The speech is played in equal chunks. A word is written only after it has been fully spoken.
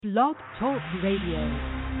Blog Talk Radio.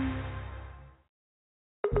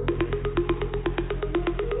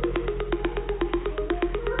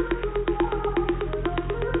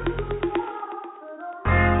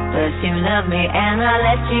 First you loved me and I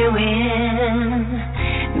let you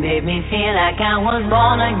in. Made me feel like I was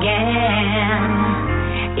born again.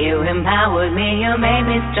 You empowered me, you made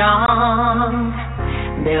me strong.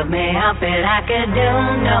 Built me up that I could do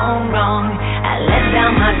no wrong. I let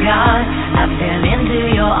down my guard, I fell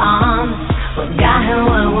into your arms. Forgot who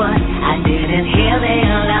I was, I didn't hear the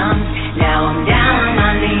alarms. Now I'm down on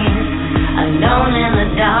my knees, alone in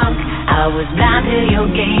the dark. I was blind to your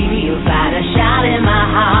game, you fired a shot in my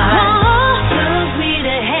heart. Oh, took me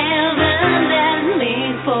to heaven, let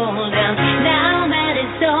me fall down. Now that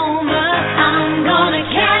it's over, I'm gonna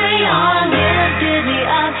carry on. Lifted me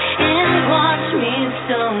up and watch me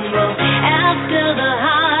stumble. After the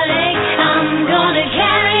heartache, I'm gonna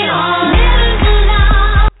carry on.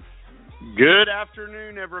 Good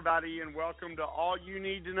afternoon, everybody, and welcome to All You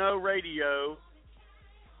Need to Know Radio.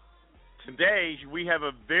 Today, we have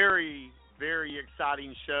a very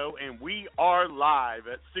exciting show, and we are live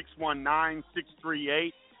at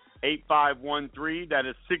 619-638-8513. That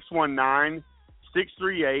is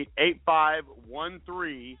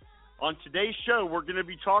 619-638-8513. On today's show, we're going to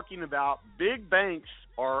be talking about big banks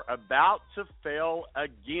are about to fail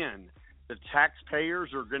again. The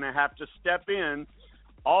taxpayers are going to have to step in.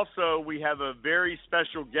 Also, we have a very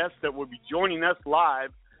special guest that will be joining us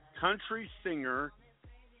live, country singer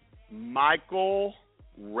Michael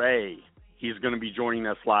Ray. He's going to be joining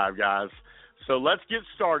us live, guys. So let's get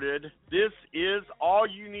started. This is All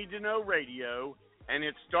You Need to Know Radio, and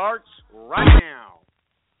it starts right now.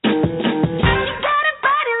 You got a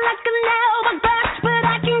body like an hourglass, but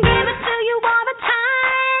I can give it to you all the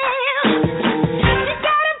time. You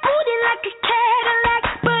got a booty like a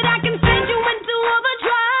Cadillac, but I can send you into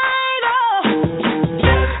overdrive. Oh,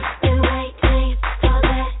 just been waiting for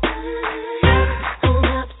that. Hold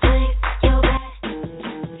up, swing your back.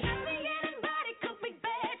 Anybody could be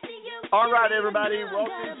bad to you. All right, everybody,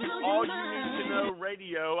 welcome to All You Need to Know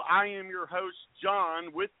Radio. I am your host,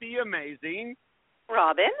 John, with the amazing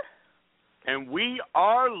Robin. And we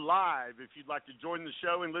are live. If you'd like to join the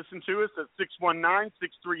show and listen to us at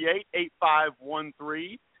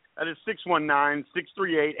 619-638-8513. That is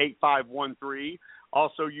 619-638-8513.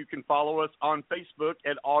 Also, you can follow us on Facebook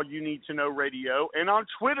at All You Need to Know Radio and on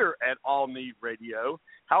Twitter at All Need Radio.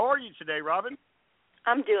 How are you today, Robin?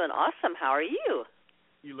 I'm doing awesome. How are you?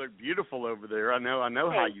 You look beautiful over there. I know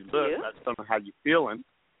how Thank you look. you. I don't know how you feeling.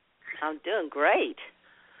 I'm doing great.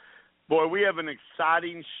 Boy, we have an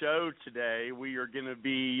exciting show today. We are going to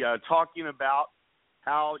be talking about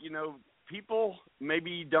how, people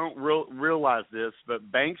maybe don't realize this,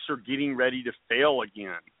 but banks are getting ready to fail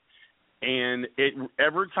again. And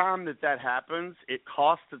every time that happens, it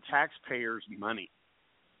costs the taxpayers money.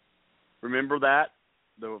 Remember that?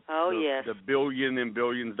 Yes. The billion and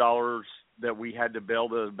billions of dollars that we had to bail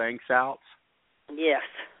the banks out? Yes,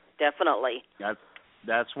 definitely.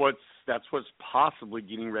 That's what's possibly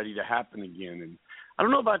getting ready to happen again. And I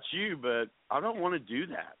don't know about you, but I don't want to do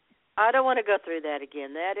that. I don't want to go through that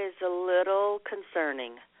again. That is a little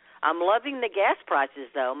concerning. I'm loving the gas prices,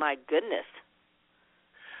 though. My goodness.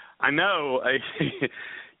 I know.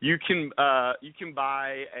 You can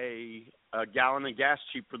buy a gallon of gas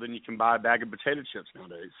cheaper than you can buy a bag of potato chips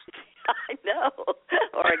nowadays. I know.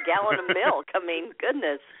 Or a gallon of milk. I mean,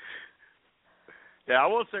 goodness. Yeah, I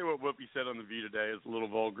will say what Whoopi said on The View today is a little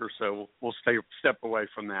vulgar, so we'll step away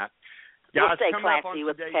from that. Guys, we'll stay classy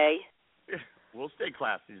with Kay. We'll stay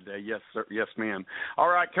classy today. Yes, sir. Yes, ma'am. All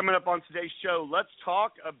right, coming up on today's show, let's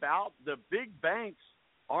talk about the big banks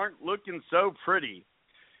aren't looking so pretty.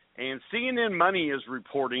 And CNN Money is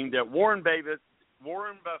reporting that Warren Buffett's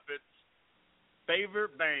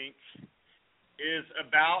favorite bank is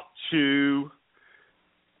about to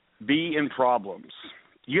be in problems.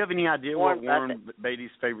 Do you have any idea what Warren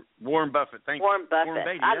Beatty's favorite? Warren Buffett. Thank you. Warren Buffett.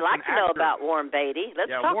 Beatty. I'd like to know about Warren Beatty.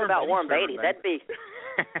 Let's talk about Warren Beatty. That'd be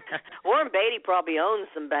Warren Beatty probably owns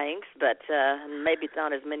some banks, but maybe it's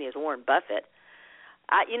not as many as Warren Buffett.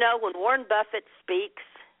 When Warren Buffett speaks,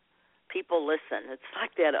 people listen. It's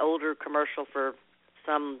like that older commercial for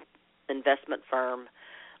some investment firm.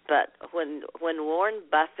 But when Warren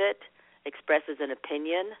Buffett expresses an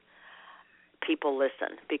opinion, people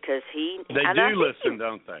listen because they do listen,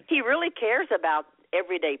 don't they? He really cares about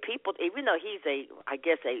everyday people, even though he's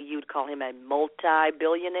you'd call him a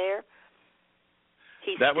multi-billionaire.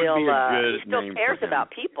 He still cares about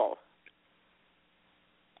people.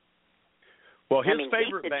 Well, his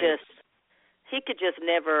favorite bank. He could just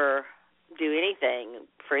never do anything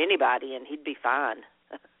for anybody, and he'd be fine.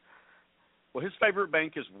 Well, his favorite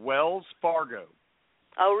bank is Wells Fargo.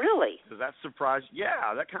 Oh, really? Does that surprise?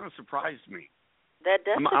 Yeah, that kind of surprised me. That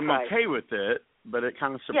does surprise I'm okay with it, but it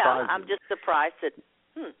kind of surprised me. I'm just surprised that.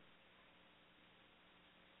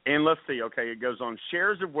 And let's see. Okay, it goes on.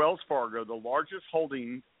 Shares of Wells Fargo, the largest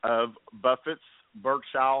holding of Buffett's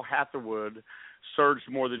Berkshire Hathaway, surged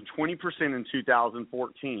more than 20% in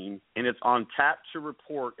 2014, and it's on tap to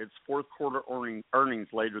report its fourth quarter earnings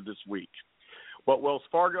later this week. What Wells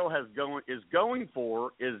Fargo is going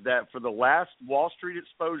for is that for the last Wall Street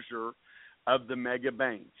exposure of the mega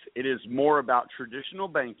banks, it is more about traditional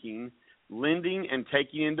banking, lending, and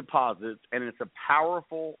taking in deposits, and it's a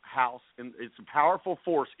powerful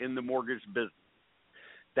force in the mortgage business.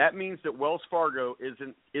 That means that Wells Fargo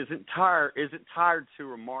isn't tied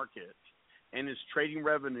to a market and is trading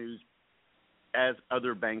revenues as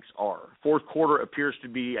other banks are. Fourth quarter appears to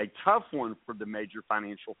be a tough one for the major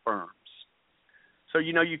financial firms. So,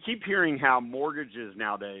 you keep hearing how mortgages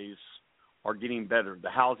nowadays are getting better. The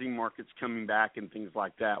housing market's coming back and things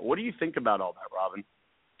like that. What do you think about all that, Robin?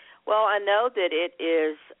 Well, I know that it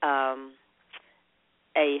is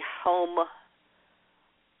a home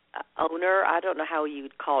owner. I don't know how you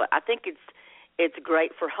would call it. I think it's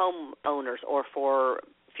great for homeowners or for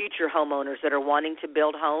future homeowners that are wanting to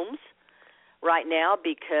build homes right now,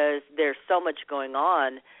 because there's so much going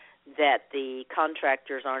on that the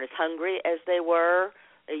contractors aren't as hungry as they were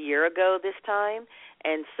a year ago this time.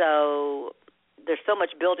 And so there's so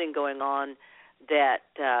much building going on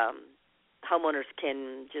that homeowners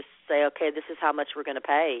can just say, okay, this is how much we're going to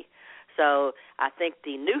pay. So I think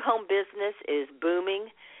the new home business is booming,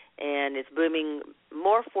 and it's booming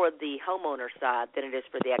more for the homeowner side than it is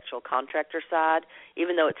for the actual contractor side,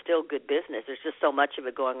 even though it's still good business. There's just so much of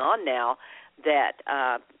it going on now that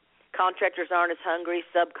contractors aren't as hungry,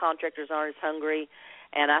 subcontractors aren't as hungry,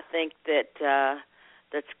 and I think that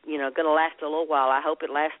that's going to last a little while. I hope it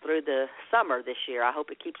lasts through the summer this year. I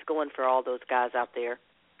hope it keeps going for all those guys out there.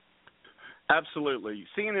 Absolutely.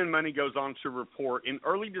 CNN Money goes on to report in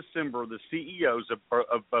early December, the CEOs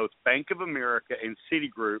of both Bank of America and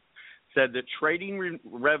Citigroup said that trading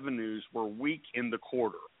revenues were weak in the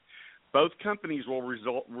quarter. Both companies will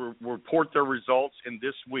report their results in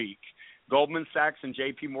this week. Goldman Sachs and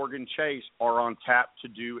J.P. Morgan Chase are on tap to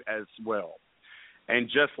do as well. And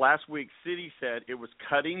just last week, Citi said it was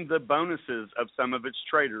cutting the bonuses of some of its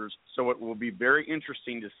traders, so it will be very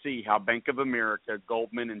interesting to see how Bank of America,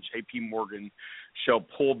 Goldman, and J.P. Morgan shall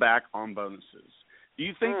pull back on bonuses. Do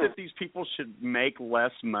you think that these people should make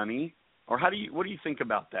less money? Or what do you think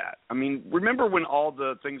about that? I mean, remember when all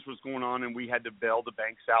the things was going on and we had to bail the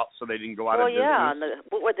banks out so they didn't go out of business? Well, yeah,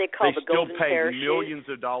 what would they call the golden parachute? They still pay millions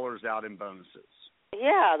of dollars out in bonuses.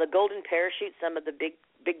 Yeah, the golden parachute, some of the big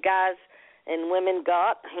guys and women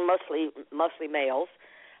got, mostly males.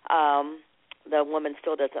 The woman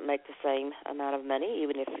still doesn't make the same amount of money,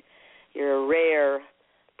 even if you're a rare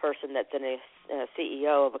person that's a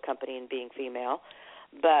CEO of a company and being female.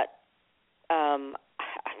 But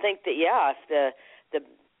I think that, if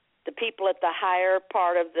the people at the higher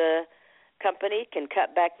part of the company can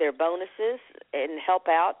cut back their bonuses and help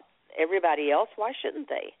out everybody else, why shouldn't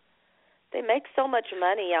they? They make so much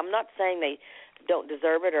money. I'm not saying they don't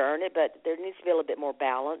deserve it or earn it, but there needs to be a little bit more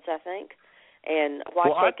balance, I think. And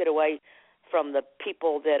why take it away from the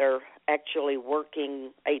people that are actually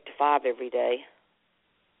working 8 to 5 every day?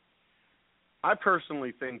 I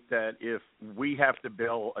personally think that if we have to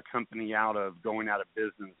bail a company out of going out of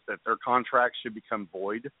business, that their contracts should become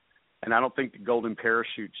void, and I don't think the golden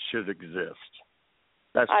parachute should exist.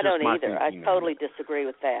 I don't either. I totally disagree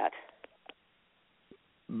with that.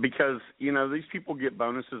 Because, these people get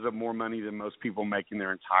bonuses of more money than most people make in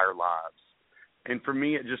their entire lives. And for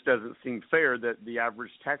me, it just doesn't seem fair that the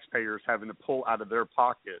average taxpayer is having to pull out of their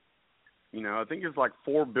pocket. I think it's like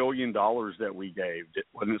 $4 billion that we gave.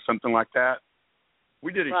 Wasn't it something like that?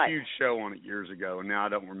 We did a huge show on it years ago, and now I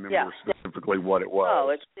don't remember specifically what it was. Oh,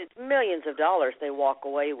 it's millions of dollars they walk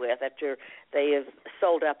away with after they have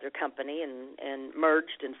sold out their company and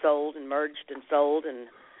merged and sold and merged and sold and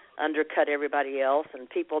undercut everybody else, and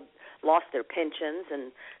people lost their pensions,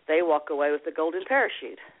 and they walk away with the golden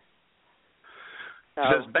parachute. So,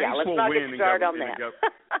 let's not get started on that.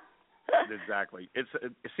 Exactly.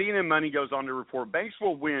 CNN Money goes on to report banks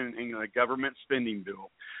will win in a government spending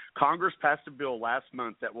bill. Congress passed a bill last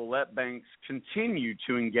month that will let banks continue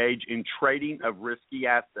to engage in trading of risky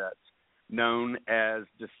assets known as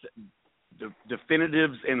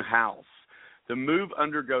definitives in-house. The move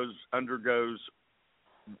undoes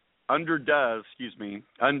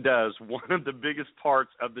one of the biggest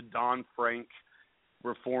parts of the Dodd-Frank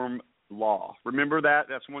reform law. Remember that?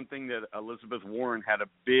 That's one thing that Elizabeth Warren had a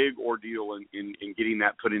big ordeal in getting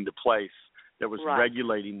that put into place that was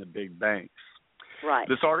regulating the big banks. Right.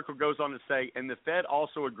 This article goes on to say, and the Fed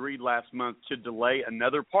also agreed last month to delay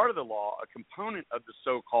another part of the law, a component of the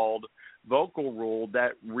so-called Volcker Rule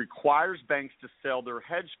that requires banks to sell their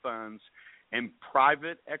hedge funds and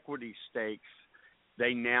private equity stakes.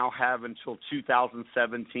 They now have until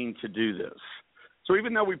 2017 to do this. So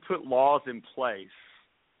even though we put laws in place,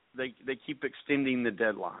 they keep extending the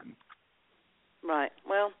deadline. Right.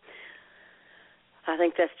 Well, I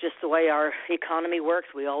think that's just the way our economy works.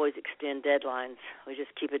 We always extend deadlines. We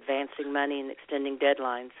just keep advancing money and extending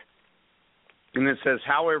deadlines. And it says,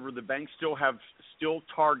 however, the banks still have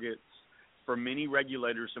targets for many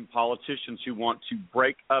regulators and politicians who want to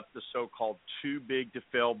break up the so-called too big to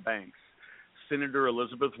fail banks. Senator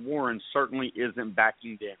Elizabeth Warren certainly isn't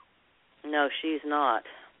backing down. No, she's not.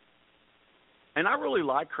 And I really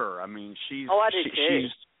like her. I mean, she's I do too.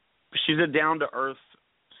 She's a down-to-earth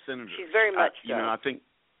senator. She's very much so. I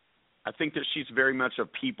think that she's very much a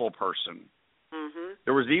people person. Mm-hmm.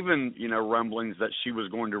 There was even, rumblings that she was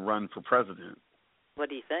going to run for president. What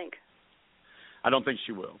do you think? I don't think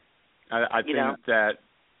she will. I think that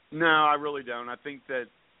no, I really don't. I think that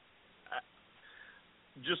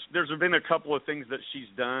there's been a couple of things that she's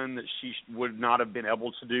done that she would not have been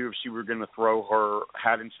able to do if she were going to throw her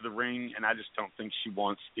hat into the ring, and I just don't think she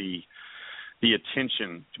wants the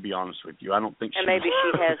attention, to be honest with you. I don't think she... And maybe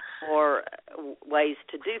she has more ways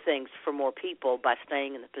to do things for more people by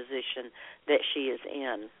staying in the position that she is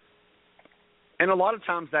in. And a lot of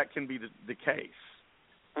times that can be the case.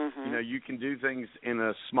 Mm-hmm. You can do things in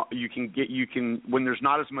a small... You can when there's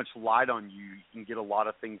not as much light on you, you can get a lot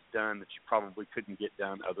of things done that you probably couldn't get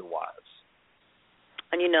done otherwise.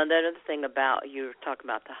 And the other thing about, you were talking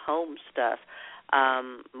about the home stuff,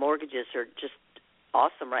 mortgages are just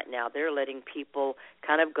awesome right now. They're letting people,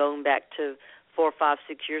 kind of going back to 4, 5,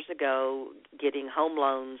 6 years ago, getting home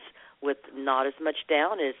loans with not as much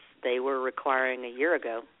down as they were requiring a year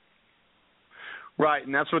ago. Right,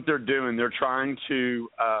 and that's what they're doing. They're trying to,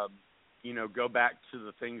 go back to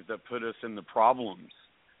the things that put us in the problems.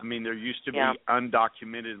 I mean, there used to be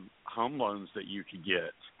undocumented home loans that you could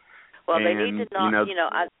get. Well, they need to not,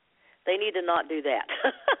 they need to not do that.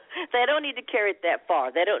 They don't need to carry it that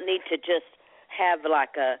far. They don't need to just have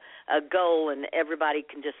like a goal and everybody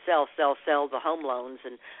can just sell the home loans,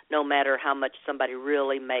 and no matter how much somebody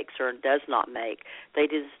really makes or does not make, they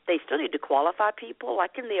still need to qualify people.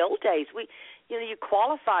 Like in the old days, you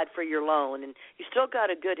qualified for your loan and you still got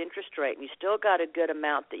a good interest rate and you still got a good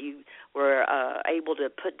amount that you were able to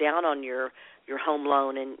put down on your home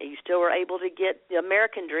loan, and you still were able to get, the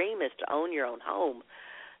American dream is to own your own home.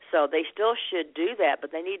 So they still should do that,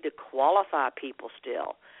 but they need to qualify people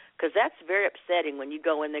still. Because that's very upsetting when you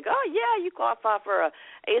go in and go, oh, yeah, you qualify for a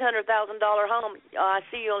 $800,000 home. I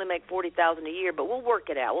see you only make $40,000 a year, but we'll work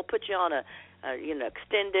it out. We'll put you on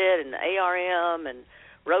extended and ARM and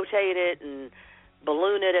rotate it and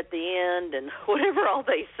balloon it at the end and whatever all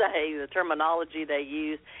they say, the terminology they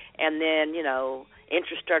use. And then,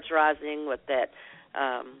 interest starts rising with that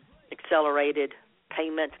accelerated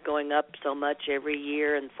payment going up so much every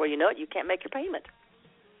year. And before you know it, you can't make your payment.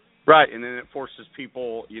 Right, and then it forces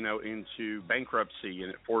people, into bankruptcy,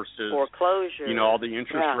 and it forces foreclosure. All the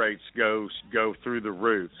interest rates go through the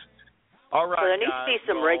roof. All right, so there needs to be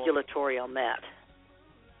some regulatory on that.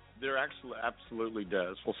 There actually absolutely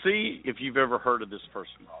does. Well, see if you've ever heard of this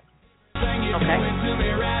person, Robin. Okay.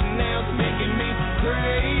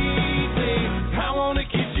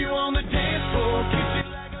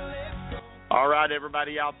 All right,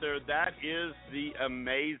 everybody out there, that is the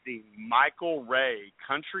amazing Michael Ray,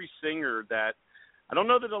 country singer that I don't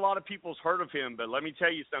know that a lot of people's heard of him, but let me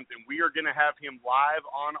tell you something. We are going to have him live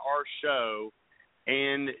on our show,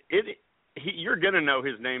 and you're going to know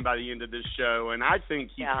his name by the end of this show, and I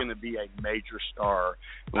think he's going to be a major star.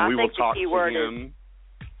 When we will talk to him.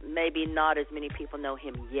 Maybe not as many people know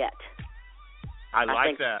him yet. I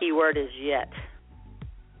like that. The keyword is yet.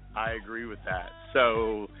 I agree with that.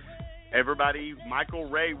 So, everybody, Michael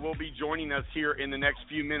Ray will be joining us here in the next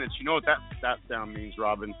few minutes. You know what that sound means,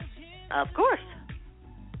 Robin? Of course.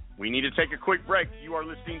 We need to take a quick break. You are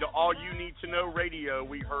listening to All You Need to Know Radio.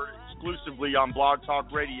 We heard exclusively on Blog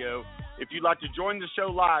Talk Radio. If you'd like to join the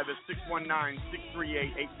show live, it's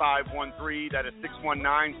 619-638-8513. That is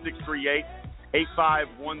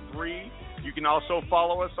 619-638-8513. You can also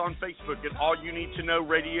follow us on Facebook at All You Need to Know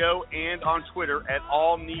Radio and on Twitter at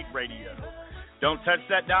All Need Radio. Don't touch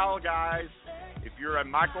that dial, guys. If you're a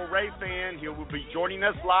Michael Ray fan, he will be joining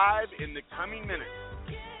us live in the coming minutes.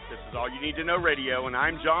 This is All You Need to Know Radio, and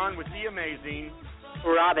I'm John with the amazing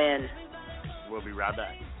Robin. We'll be right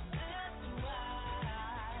back.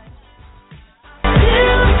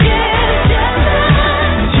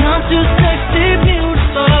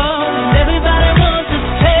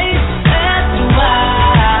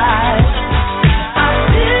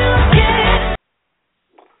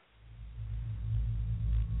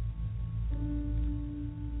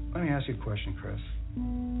 Let me ask you a question, Chris.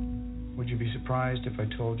 Would you be surprised if I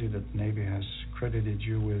told you that the Navy has credited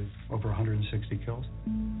you with over 160 kills?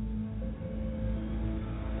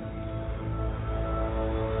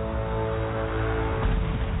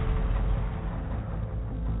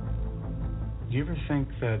 Do you ever think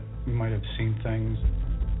that you might have seen things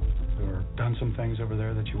or done some things over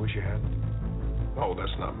there that you wish you hadn't? Oh,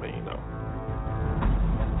 that's not me, no.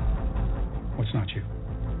 What's not you?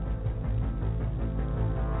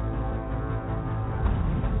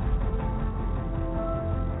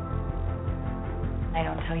 I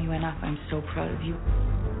don't tell you enough. I'm so proud of you.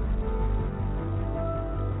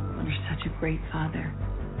 You're such a great father.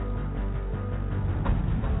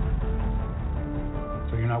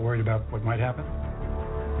 So you're not worried about what might happen?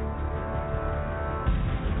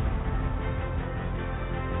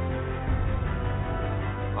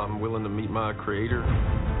 I'm willing to meet my creator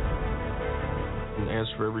and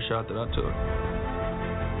answer for every shot that I took.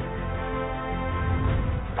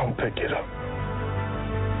 Don't pick it up.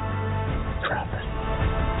 Drop it.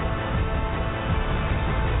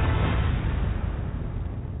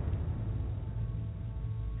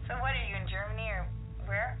 So what, are you in Germany or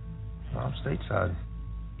where? I'm stateside.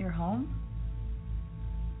 You're home?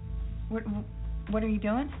 What are you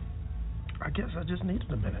doing? I guess I just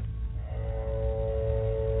needed a minute.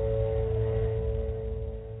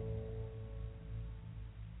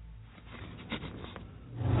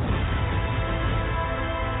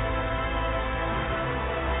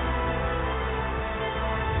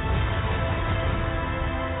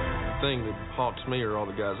 The thing that haunts me are all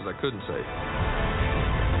the guys that I couldn't save.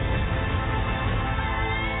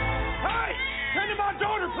 Hey! Send to my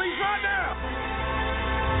daughter, please, right now!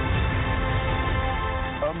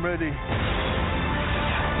 I'm ready.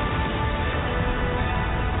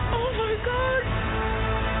 Oh, my God!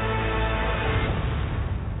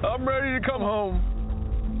 I'm ready to come home.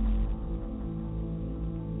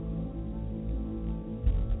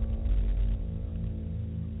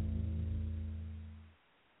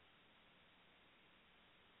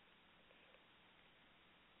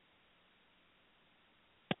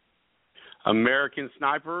 American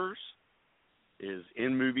Snipers is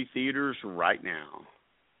in movie theaters right now.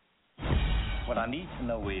 What I need to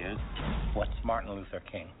know is, what's Martin Luther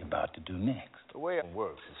King about to do next? The way it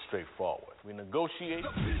works is straightforward. We negotiate,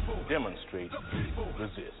 demonstrate,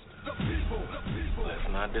 resist. Let's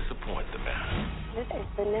not disappoint the man. This is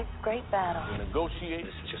the next great battle. We negotiate.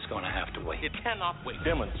 This is just going to have to wait. It cannot wait.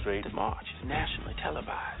 Demonstrate. The march is nationally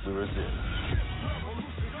televised. We resist.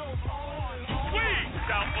 We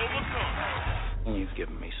shall overcome. You've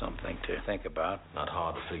given me something to think about. Not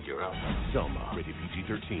hard to figure out. Selma, rated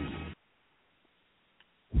PG-13.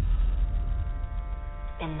 It's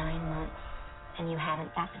been 9 months, and you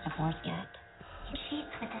haven't got the divorce yet. He cheats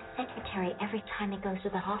with his secretary every time he goes to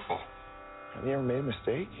the office. Have you ever made a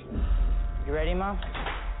mistake? You ready, Mom?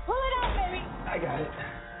 Pull it out, baby! I got it.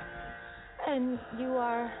 And you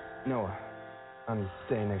are? Noah. I'm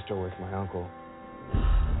staying next door with my uncle.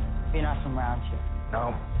 You're not from around here.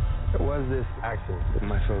 No. It was this accident with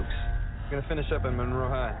my folks. I'm gonna finish up in Monroe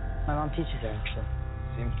High. My mom teaches there, actually.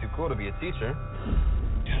 Seems too cool to be a teacher.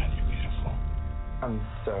 God, you're beautiful. I'm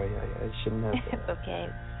sorry, I shouldn't have. It's okay.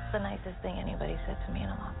 It's the nicest thing anybody said to me in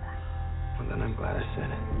a long time. Well, then I'm glad I said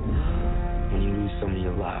it. When you lose someone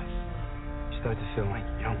you love, you start to feel like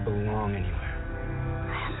you don't belong anywhere.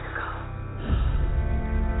 I have to go.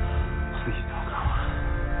 Please don't go.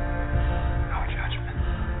 No judgment.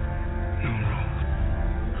 No rules.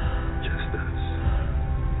 Just us.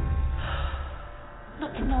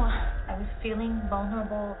 Look, Noah, I was feeling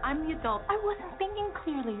vulnerable. I'm the adult. I wasn't thinking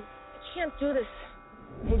clearly. I can't do this.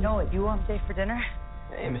 Hey, Noah, do you want to stay for dinner?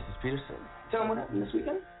 Hey, Mrs. Peterson. Tell them what happened this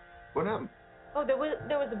weekend. What happened? Oh, there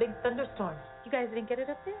was a big thunderstorm. You guys didn't get it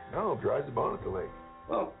up there? No, dry as a bone at the lake.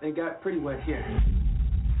 Well, it got pretty wet here.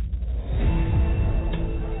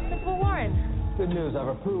 Principal Warren. Good news. I've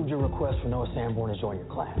approved your request for Noah Sanborn to join your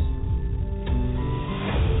class.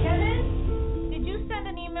 Kevin, did you send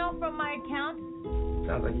an email from my account?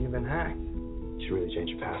 Sounds like you've been hacked. You should really change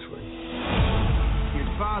your password. Your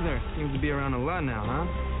father seems to be around a lot now, huh?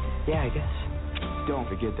 Yeah, I guess. Don't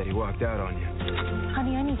forget that he walked out on you.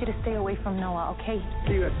 Honey, I need you to stay away from Noah, okay?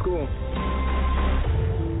 See you at school.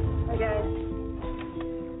 Bye, guys.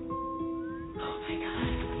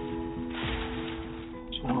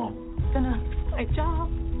 What's wrong? Gonna my job,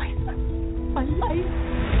 my son, my life.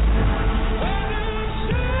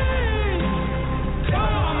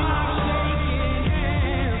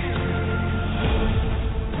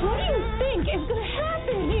 What do you think is going to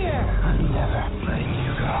happen here? I'm never letting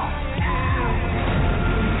you go.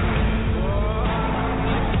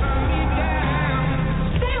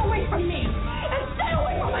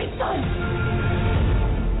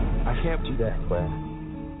 I can't do that, Claire.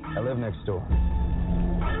 I live next door.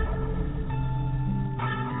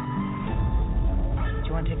 Do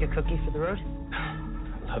you want to take a cookie for the road?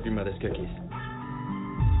 Love your mother's cookies.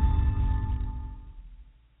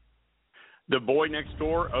 The Boy Next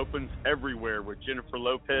Door opens everywhere with Jennifer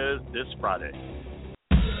Lopez this Friday.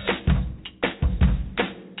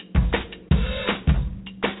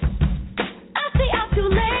 I stay out too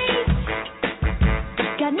late.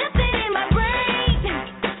 Got nothing in my brain.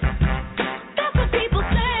 That's what people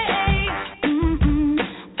say.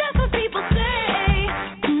 That's what people say.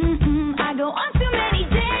 I go on too many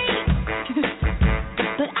dates,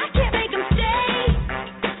 but I can't make them stay.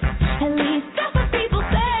 At least that's what people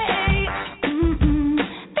say.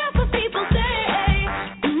 That's what people say.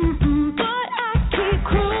 But I keep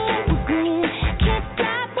cruising. Can't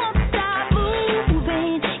stop, won't stop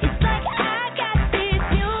moving. It's like I got this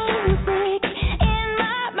music in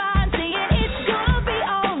my mind saying it's gonna be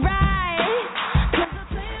alright.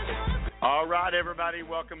 All right, everybody,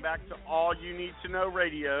 welcome back to All You Need to Know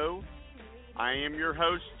Radio. I am your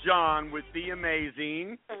host, John, with the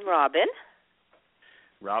amazing Robin.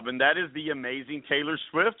 Robin, that is the amazing Taylor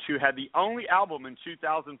Swift, who had the only album in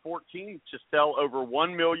 2014 to sell over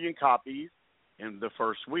 1 million copies in the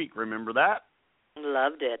first week. Remember that?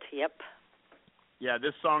 Loved it, yep. Yeah,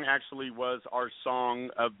 this song actually was our song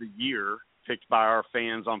of the year, picked by our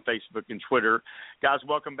fans on Facebook and Twitter. Guys,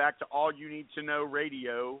 welcome back to All You Need to Know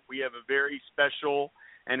Radio. We have a very special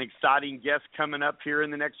and exciting guest coming up here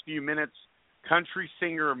in the next few minutes. Country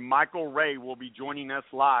singer Michael Ray will be joining us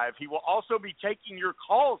live. He will also be taking your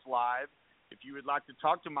calls live. If you would like to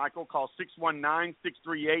talk to Michael, call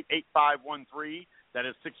 619-638-8513. That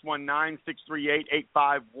is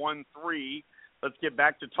 619-638-8513. Let's get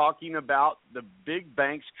back to talking about the big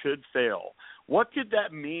banks could fail. What could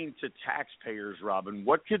that mean to taxpayers, Robin?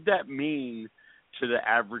 What could that mean to the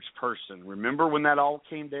average person? Remember when that all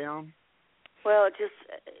came down? Well, it just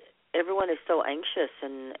everyone is so anxious,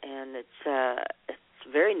 and it's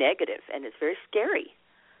very negative, and it's very scary.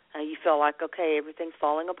 You feel like, okay, everything's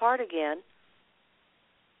falling apart again.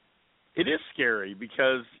 It is scary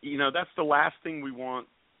because, that's the last thing we want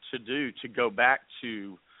to do, to go back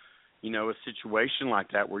to, a situation like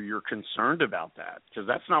that where you're concerned about that, because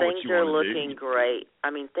that's not what you want to do. Things are looking great.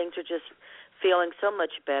 I mean, things are just feeling so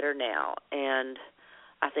much better now, and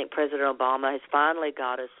I think President Obama has finally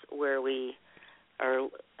got us where we are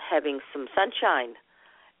having some sunshine,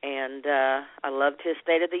 and I loved his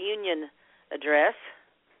State of the Union address.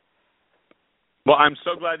 Well, I'm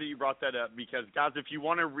so glad that you brought that up because, guys, if you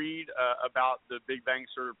want to read about the big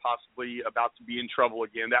banks are possibly about to be in trouble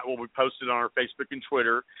again, that will be posted on our Facebook and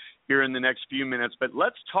Twitter here in the next few minutes. But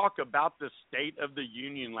let's talk about the State of the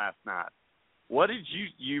Union last night. What did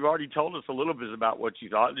you already told us a little bit about what you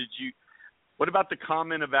thought. What about the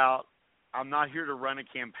comment about, I'm not here to run a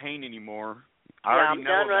campaign anymore? I already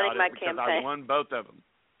know about it because I won both of them.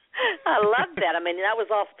 I love that. I mean, that was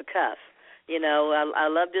off the cuff. I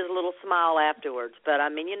loved his little smile afterwards. But, I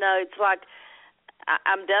mean, it's like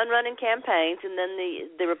I'm done running campaigns, and then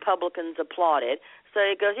the Republicans applauded. So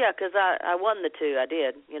he goes, yeah, because I won the two. I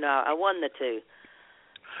did. I won the two.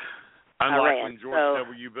 Unlike when George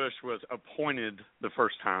W. Bush was appointed the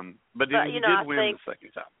first time. But he did win the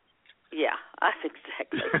second time. Yeah,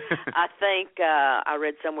 exactly. I think I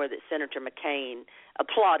read somewhere that Senator McCain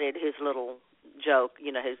applauded his little joke,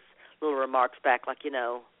 his little remarks back, like,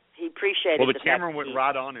 he appreciated the camera went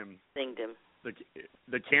right on him. Singed him.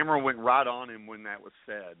 The camera went right on him when that was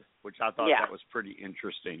said, which I thought that was pretty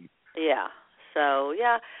interesting. Yeah. So,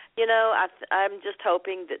 I'm just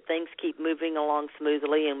hoping that things keep moving along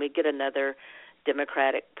smoothly and we get another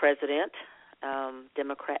Democrat president.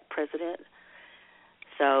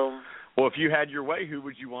 So. Well, if you had your way, who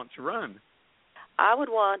would you want to run? I would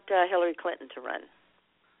want Hillary Clinton to run.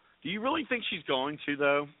 Do you really think she's going to,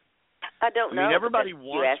 though? I don't know. I mean, everybody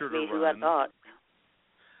wants her to run. Who I thought.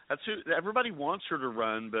 Everybody wants her to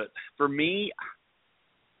run, but for me,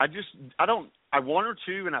 I want her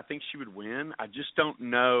to, and I think she would win. I just don't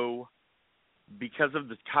know because of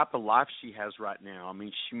the type of life she has right now. I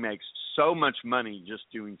mean, she makes so much money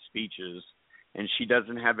just doing speeches, and she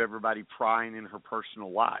doesn't have everybody prying in her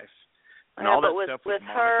personal life. And all that stuff with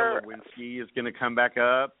Monica Lewinsky is going to come back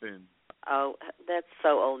up. And Oh, that's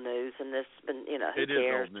so old news, and this been, who it cares? It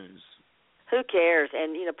is old news. Who cares?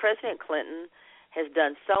 And, President Clinton has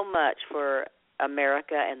done so much for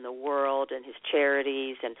America and the world and his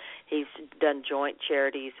charities, and he's done joint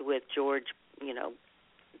charities with George,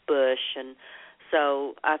 Bush. And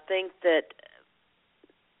so I think that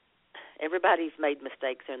everybody's made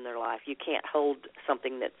mistakes in their life. You can't hold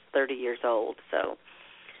something that's 30 years old, so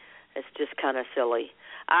it's just kind of silly.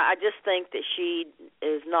 I just think that she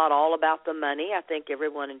is not all about the money. I think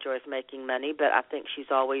everyone enjoys making money, but I think she's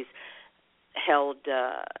always held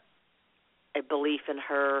a belief in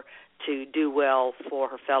her to do well for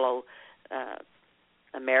her fellow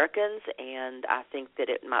Americans, and I think that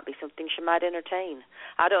it might be something she might entertain.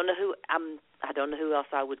 I don't know who else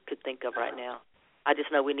I could think of right now. I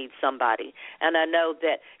just know we need somebody, and I know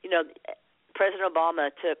that President Obama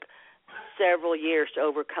took several years to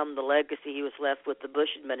overcome the legacy he was left with the Bush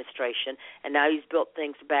administration, and now he's built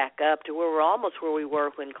things back up to where we're almost where we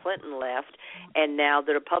were when Clinton left, and now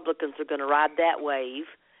the Republicans are going to ride that wave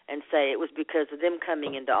and say it was because of them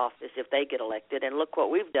coming into office if they get elected, and look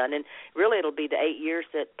what we've done. And really it'll be the 8 years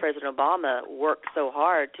that President Obama worked so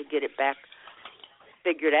hard to get it back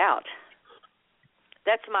figured out.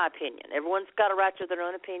 That's my opinion. Everyone's got a right to their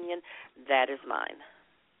own opinion. That is mine.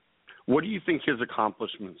 What do you think his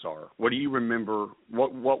accomplishments are? What do you remember?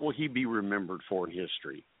 What will he be remembered for in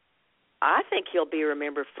history? I think he'll be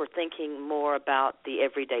remembered for thinking more about the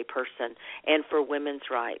everyday person and for women's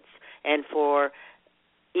rights and for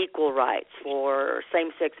equal rights, for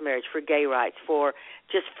same-sex marriage, for gay rights, for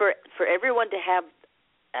everyone to have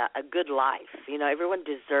a good life. Everyone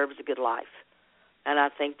deserves a good life. And I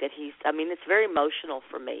think that it's very emotional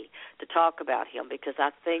for me to talk about him because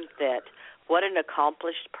I think that what an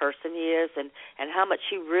accomplished person he is and how much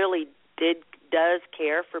he really does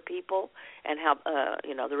care for people and how,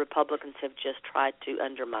 the Republicans have just tried to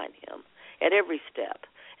undermine him at every step.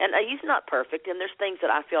 And he's not perfect, and there's things that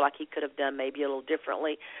I feel like he could have done maybe a little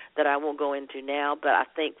differently that I won't go into now, but I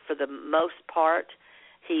think for the most part,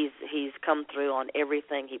 he's come through on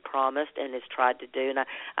everything he promised and has tried to do. And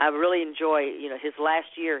I really enjoy, his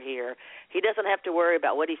last year here. He doesn't have to worry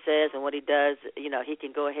about what he says and what he does. He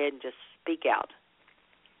can go ahead and just speak out.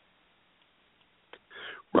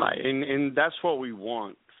 Right, and that's what we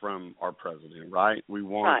want from our president, right? We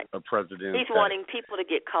want a president. He's wanting people to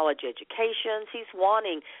get college educations. He's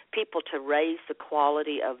wanting people to raise the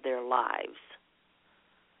quality of their lives.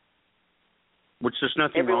 Which there's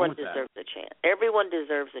nothing wrong with that. Everyone deserves a chance. Everyone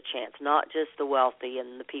deserves a chance, not just the wealthy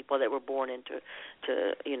and the people that were born into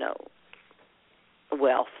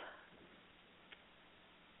wealth.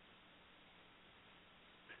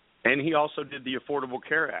 And he also did the Affordable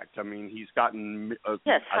Care Act. I mean, he's gotten,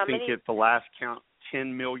 I think at the last count,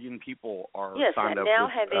 10 million people are signed up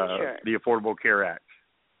with the Affordable Care Act.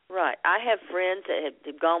 Right. I have friends that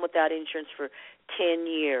have gone without insurance for 10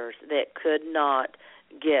 years that could not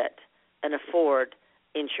get and afford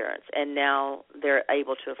insurance, and now they're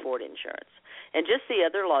able to afford insurance. And just the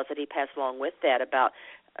other laws that he passed along with that about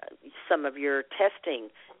some of your testing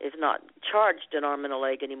is not charged an arm and a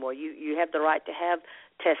leg anymore. You have the right to have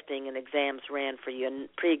testing and exams ran for you, and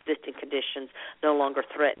pre-existing conditions no longer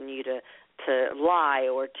threaten you to lie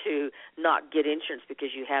or to not get insurance because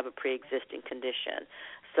you have a pre-existing condition.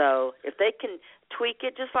 So if they can tweak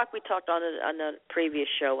it, just like we talked on a previous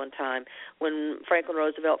show one time, when Franklin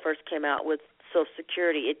Roosevelt first came out with Social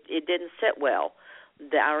Security, it didn't sit well.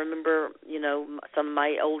 I remember, some of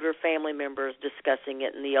my older family members discussing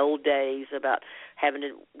it in the old days about having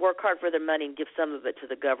to work hard for their money and give some of it to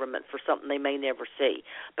the government for something they may never see.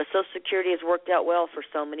 But Social Security has worked out well for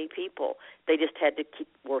so many people. They just had to keep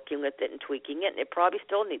working with it and tweaking it, and it probably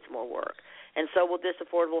still needs more work. And so will this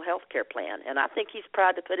Affordable Health Care Plan. And I think he's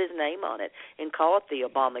proud to put his name on it and call it the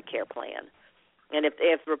Obamacare Plan. And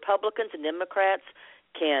if Republicans and Democrats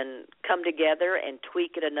can come together and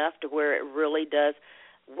tweak it enough to where it really does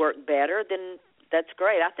work better, then that's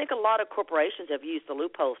great. I think a lot of corporations have used the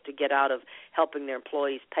loopholes to get out of helping their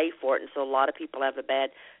employees pay for it, and so a lot of people have a bad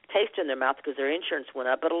taste in their mouth because their insurance went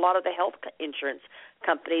up. But a lot of the health insurance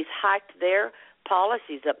companies hiked their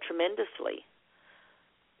policies up tremendously.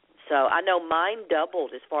 So I know mine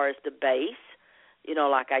doubled as far as the base.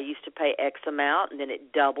 Like I used to pay X amount, and then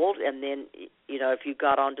it doubled, and then, if you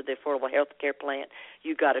got onto the Affordable Health Care Plan,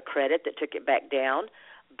 you got a credit that took it back down.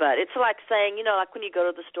 But it's like saying, like when you go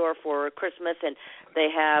to the store for Christmas and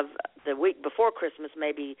they have the week before Christmas,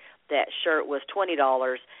 maybe that shirt was $20,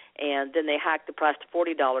 and then they hiked the price to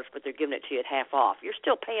 $40, but they're giving it to you at half off. You're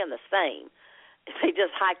still paying the same. They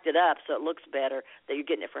just hiked it up so it looks better that you're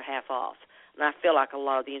getting it for half off. And I feel like a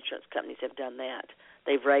lot of the insurance companies have done that.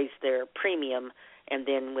 They've raised their premium and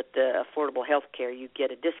then with the affordable health care, you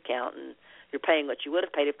get a discount, and you're paying what you would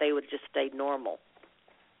have paid if they would have just stayed normal.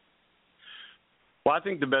 Well, I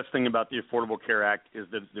think the best thing about the Affordable Care Act is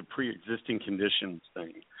the pre-existing conditions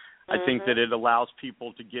thing. I think that it allows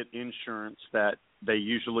people to get insurance that they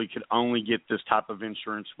usually could only get this type of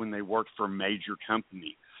insurance when they work for major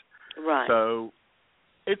companies. Right. So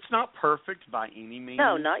it's not perfect by any means.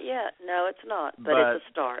 No, not yet. No, it's not, but it's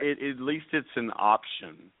a start. At least it's an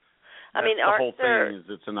option. I mean, the whole thing is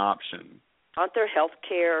it's an option. Aren't there health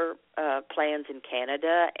care plans in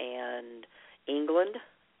Canada and England?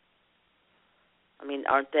 I mean,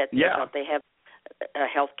 don't they have a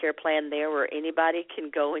health care plan there where anybody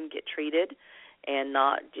can go and get treated and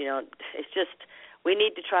not, it's just, we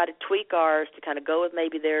need to try to tweak ours to kind of go with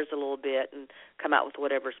maybe theirs a little bit and come out with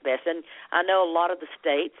whatever's best. And I know a lot of the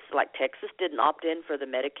states, like Texas, didn't opt in for the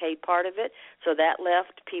Medicaid part of it, so that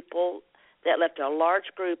left a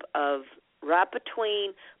large group of right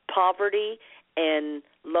between poverty and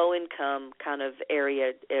low-income kind of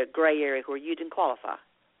area, gray area, where you didn't qualify.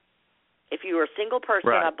 If you were a single person,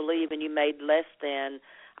 right, I believe, and you made less than,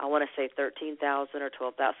 I want to say $13,000 or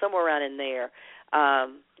 $12,000, somewhere around in there,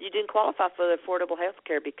 you didn't qualify for the affordable health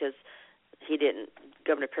care because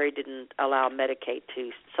Governor Perry didn't allow Medicaid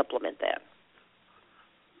to supplement that.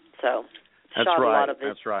 So shot a lot of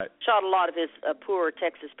his poor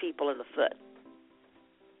Texas people in the foot.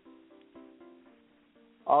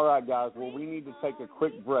 All right, guys. Well, we need to take a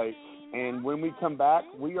quick break. And when we come back,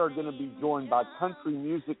 we are going to be joined by country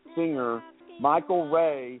music singer Michael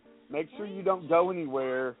Ray. Make sure you don't go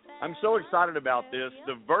anywhere. I'm so excited about this.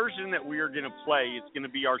 The version that we are going to play is going to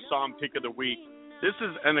be our song pick of the week. This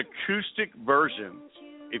is an acoustic version.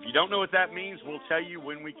 If you don't know what that means, we'll tell you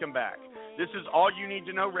when we come back. This is All You Need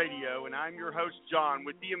to Know Radio, and I'm your host, John,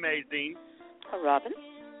 with the amazing Robin.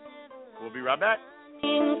 We'll be right back.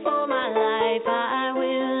 For my life, I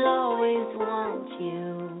will always want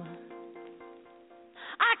you.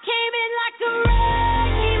 I came in like a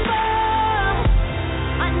wrecking ball.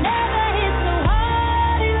 I never hit so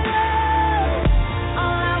hard in love.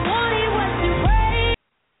 All I wanted was to break.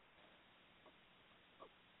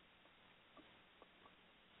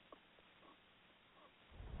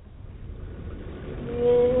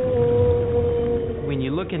 When you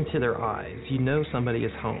look into their eyes, you know somebody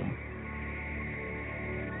is home.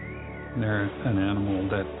 They're an animal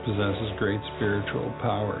that possesses great spiritual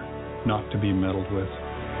power, not to be meddled with.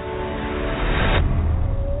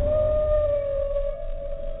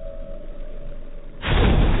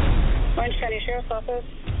 Orange County Sheriff's Office.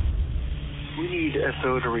 We need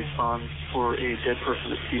SO to respond for a dead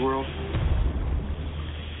person at SeaWorld.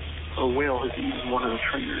 A whale has eaten one of the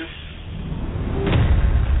trainers.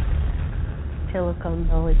 Tilikum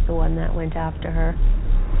was the one that went after her.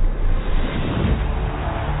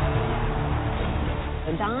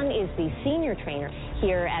 Dawn is the senior trainer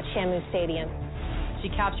here at Shamu Stadium. She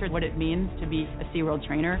captured what it means to be a SeaWorld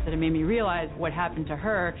trainer, that it made me realize what happened to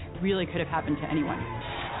her really could have happened to anyone.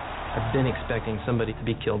 I've been expecting somebody to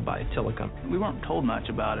be killed by Tilikum. We weren't told much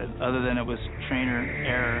about it, other than it was trainer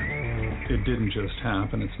error. It didn't just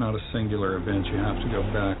happen. It's not a singular event. You have to go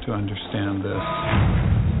back to understand this.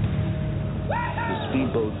 The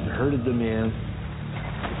speedboat herded them in,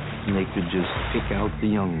 and they could just pick out the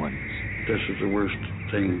young ones. This is the worst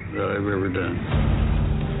thing that I've ever done.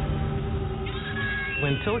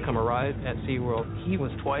 When Tilikum arrived at SeaWorld, he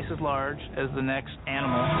was twice as large as the next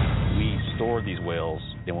animal. We stored these whales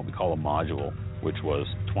in what we call a module, which was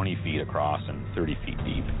 20 feet across and 30 feet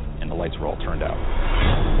deep, and the lights were all turned out.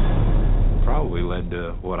 Probably led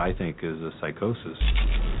to what I think is a psychosis.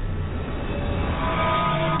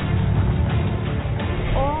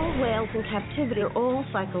 All whales in captivity are all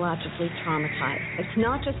psychologically traumatized. It's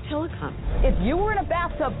not just Tilikum. If you were in a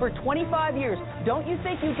bathtub for 25 years, don't you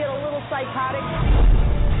think you'd get a little psychotic?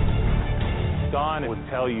 Dawn would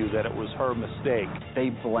tell you that it was her mistake. They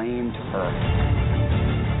blamed her.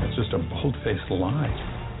 It's just a bold-faced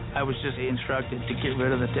lie. I was just instructed to get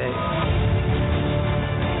rid of the tape.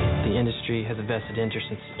 The industry has a vested interest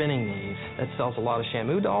in spinning these. That sells a lot of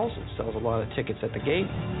Shamu dolls. It sells a lot of tickets at the gate.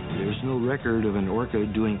 There's no record of an orca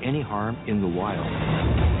doing any harm in the wild.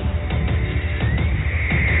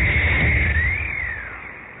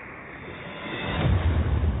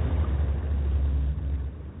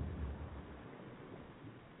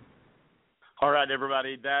 All right,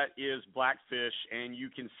 everybody, that is Blackfish, and you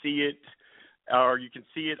can see it, or you can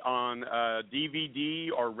see it on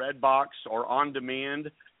DVD or Redbox or on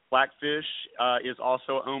demand. Blackfish is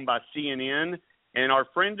also owned by CNN, and our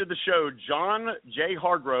friend of the show, John J.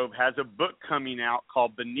 Hargrove, has a book coming out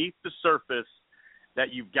called Beneath the Surface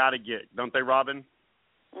that you've got to get, don't they, Robin?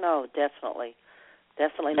 No, definitely.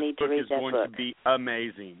 Definitely need to read that book. It's going to be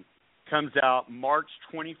amazing. Comes out March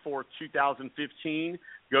 24th, 2015.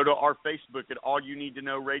 Go to our Facebook at All You Need to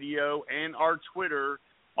Know Radio and our Twitter,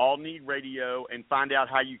 All Need Radio, and find out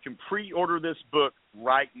how you can pre-order this book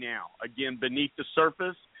right now. Again, Beneath the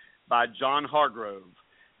Surface by John Hargrove.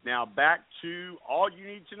 Now back to All You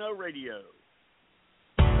Need to Know Radio.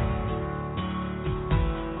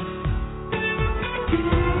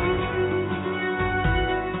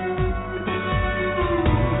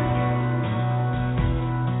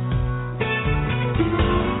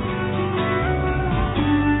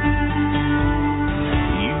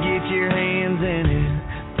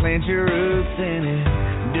 Your roots in it,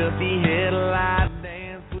 Duffy headlight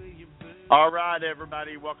dance with your boots. All right,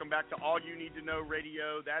 everybody, welcome back to All You Need to Know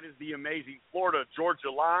Radio. That is the amazing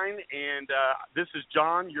Florida-Georgia line, and this is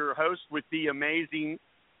John, your host, with the amazing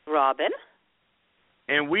Robin.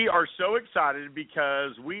 And we are so excited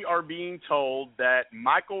because we are being told that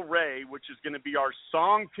Michael Ray, which is going to be our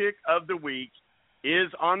song pick of the week,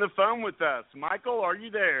 is on the phone with us. Michael, are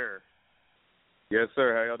you there? Yes,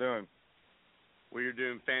 sir. How y'all doing? We are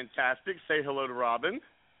doing fantastic. Say hello to Robin.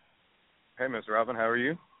 Hey, Miss Robin. How are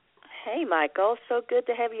you? Hey, Michael. So good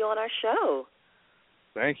to have you on our show.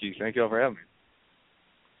 Thank you. Thank you all for having me.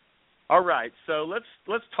 All right. So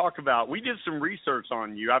let's talk about. We did some research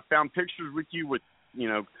on you. I found pictures with you with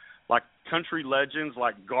like country legends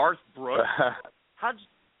like Garth Brooks. How'd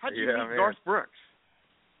you meet Garth Brooks?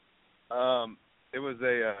 It was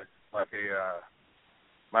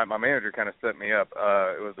My manager kind of set me up.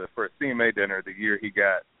 It was for a CMA dinner the year he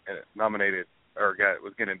got nominated or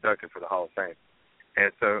was getting inducted for the Hall of Fame.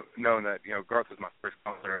 And so knowing that, Garth was my first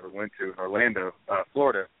concert I ever went to in Orlando,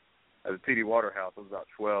 Florida, at the T.D. Waterhouse. I was about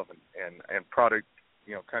 12 and product,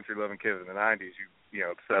 country loving kid in the 90s,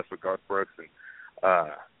 obsessed with Garth Brooks. And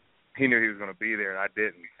he knew he was going to be there and I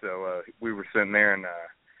didn't. So we were sitting there and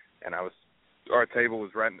our table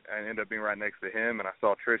was I ended up being right next to him, and I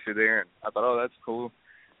saw Trisha there and I thought, oh, that's cool.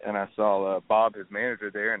 And I saw Bob, his manager,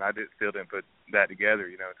 there, and I still didn't put that together,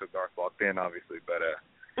 until Garth walked in, obviously. But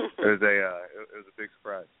it was a big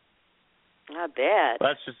surprise. I bet.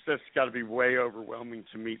 That's got to be way overwhelming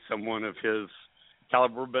to meet someone of his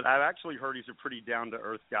caliber. But I've actually heard he's a pretty down to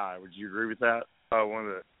earth guy. Would you agree with that?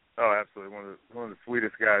 Absolutely, one of the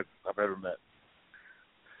sweetest guys I've ever met.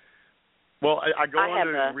 Well, I go on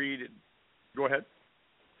to read. Go ahead.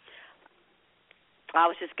 I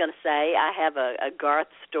was just going to say I have a Garth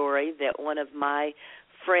story that one of my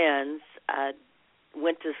friends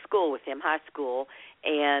went to school with him, high school,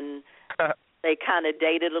 and they kind of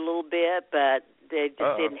dated a little bit, but they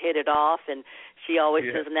just didn't hit it off. And she always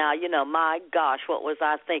says, now, my gosh, what was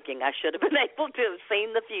I thinking? I should have been able to have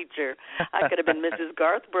seen the future. I could have been Mrs.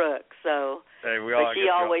 Garth Brooks. So, but she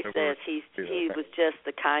always says he was just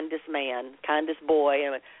the kindest man, kindest boy,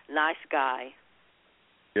 and a nice guy.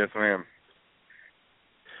 Yes, ma'am.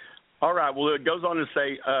 All right. Well, it goes on to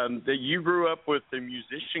say that you grew up with a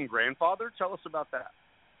musician grandfather. Tell us about that.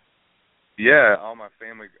 Yeah, all my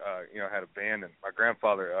family, had a band, and my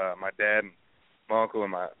grandfather, my dad, and my uncle,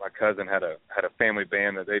 and my cousin had a family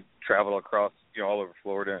band that they traveled across, all over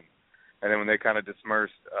Florida, and then when they kind of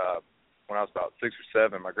dispersed, when I was about 6 or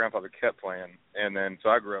 7, my grandfather kept playing, and then so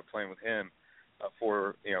I grew up playing with him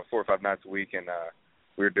 4 or 5 nights a week, and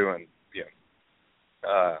we were doing,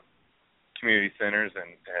 community centers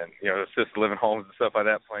and assisted living homes and stuff like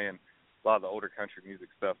that, playing a lot of the older country music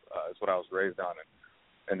stuff is what I was raised on.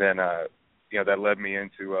 And then, that led me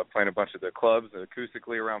into playing a bunch of the clubs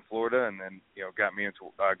acoustically around Florida, and then, got me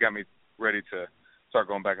ready to start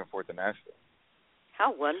going back and forth to Nashville.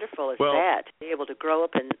 How wonderful is that, to be able to grow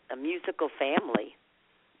up in a musical family?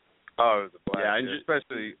 Oh, it was a blast. Yeah, and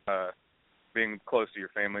especially being close to your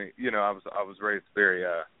family. I was raised very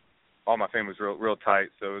all my family was real tight,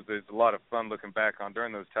 so there's a lot of fun looking back on.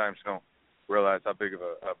 During those times, you don't realize how big of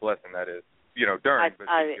a blessing that is. During.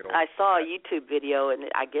 I saw a YouTube video, and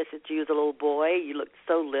I guess it's you as a little boy. You looked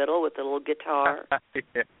so little with a little guitar.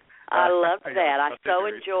 Yeah. I loved that. I so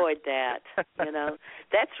enjoyed that.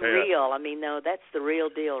 That's real. I mean, that's the real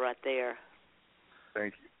deal right there.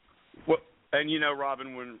 Thank you. Well, and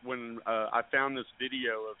Robin, when I found this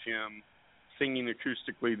video of him singing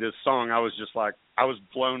acoustically this song, I was just like, I was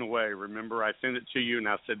blown away. Remember, I sent it to you, and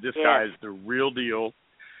I said, this guy is the real deal.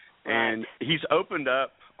 Right. And he's opened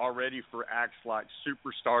up already for acts like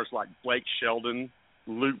superstars like Blake Shelton,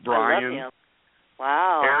 Luke Bryan, I love him.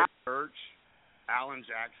 Wow, Eric Church, Alan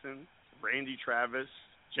Jackson, Randy Travis,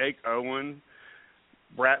 Jake Owen,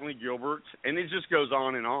 Brantley Gilbert, and it just goes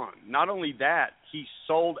on and on. Not only that, he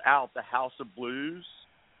sold out the House of Blues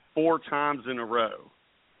 4 times in a row.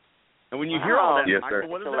 And when you hear all that, Michael,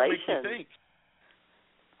 what does that make you think?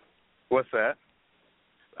 What's that?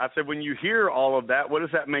 I said, when you hear all of that, what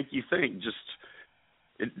does that make you think? Just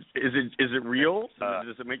is it real?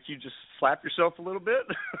 Does it make you just slap yourself a little bit?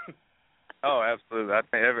 Oh, absolutely. I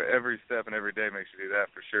think every step and every day makes you do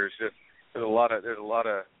that for sure. It's just there's a lot of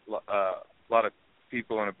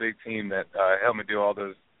people on a big team that help me do all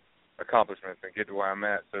those accomplishments and get to where I'm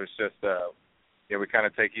at. So it's just we kind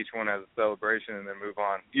of take each one as a celebration and then move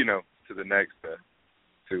on, to the next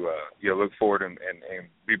to look forward and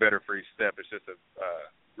be better for each step. It's just a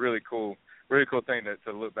really cool thing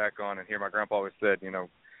to look back on and hear. My grandpa always said, as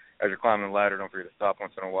you're climbing the ladder, don't forget to stop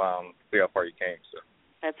once in a while and see how far you came. So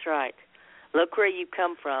that's right. Look where you've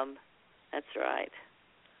come from. That's right.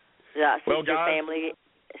 Yeah, well, your family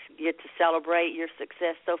get to celebrate your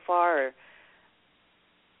success so far? Or?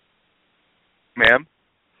 Ma'am?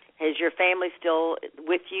 Is your family still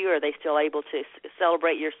with you? Are they still able to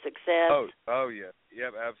celebrate your success? Oh yeah.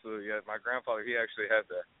 Yep, absolutely. Yeah, my grandfather, he actually has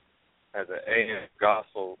an AM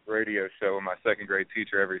gospel radio show with my second grade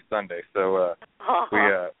teacher every Sunday. So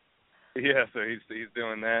so he's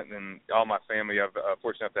doing that, and all my family, I'm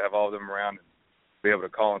fortunate enough to have all of them around and be able to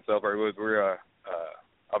call and celebrate with.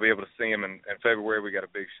 I'll be able to see him in February. We got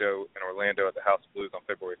a big show in Orlando at the House of Blues on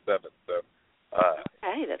February 7th. So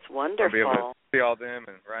hey, that's wonderful. I'll be able to see all them,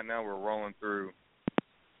 and right now we're rolling through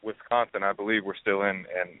Wisconsin. I believe we're still in,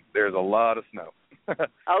 and there's a lot of snow.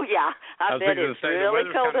 Oh yeah, I bet it's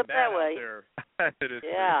really cold up that way. It is.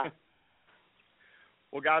 Yeah.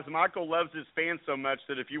 Well, guys, Michael loves his fans so much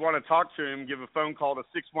that if you want to talk to him, give a phone call to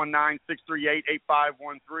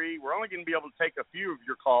 619-638-8513. We're only going to be able to take a few of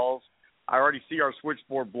your calls. I already see our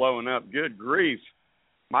switchboard blowing up. Good grief.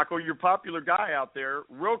 Michael, you're a popular guy out there.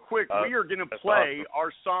 Real quick, we are going to play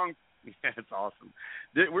our song. Yeah, it's awesome.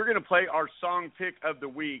 We're going to play our song pick of the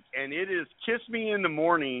week, and it is Kiss Me in the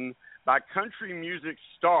Morning by country music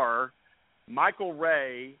star Michael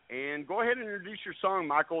Ray. And go ahead and introduce your song,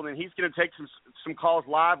 Michael, and then he's going to take some calls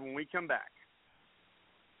live when we come back.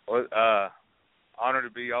 Well, honored to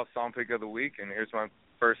be y'all's song pick of the week, and here's my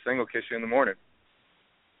first single, Kiss You in the Morning.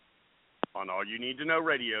 On All You Need to Know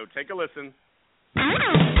Radio. Take a listen.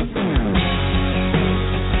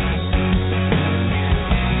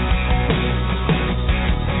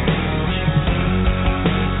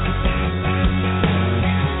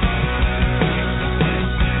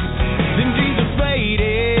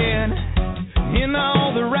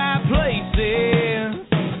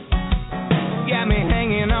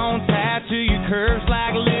 Curves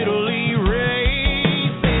like little Lee Ray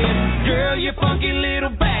said, girl, your funky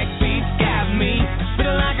little backbeat got me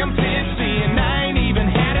feeling like I'm tipsy and I ain't even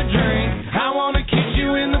had a drink. I wanna kiss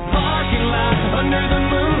you in the parking lot under the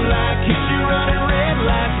moonlight, kiss you running red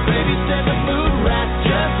lights, baby, set the mood right,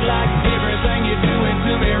 just like everything you're doing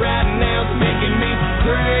to me right now is making me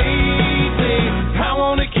crazy. I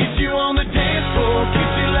wanna kiss you on the dance floor,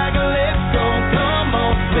 kiss you like a let's go, come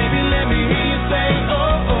on, baby, let me hear you say,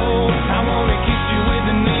 oh, oh. I wanna kiss you with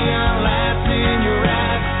the neon lights in your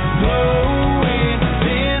eyes glowing.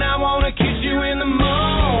 Then I wanna kiss you in the morning.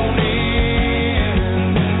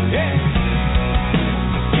 Yeah,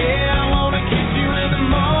 yeah, I wanna kiss you in the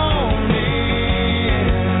morning.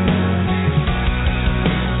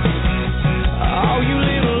 Oh, you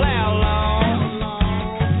little outlaw,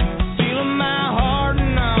 stealing my heart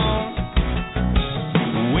and all.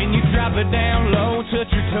 When you drop it down low,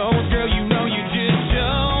 touch your toes, girl, you know you just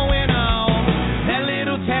showing off. That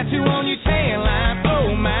little tattoo on your tan line,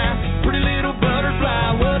 oh my, pretty little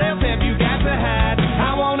butterfly, what else have you got to hide?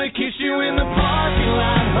 I wanna kiss you in the parking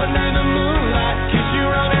lot, under the moonlight, kiss you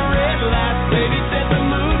running red lights, baby, set the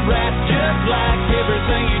mood right, just like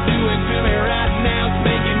everything you're doing to me right now is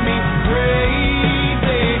making me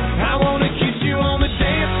crazy. I wanna kiss you on the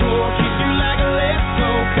dance floor, kiss you like a let's go,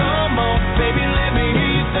 come on, baby, let me hear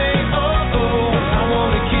you say, oh, oh. I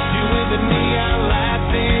wanna kiss you with the neon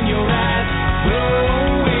lights in your eyes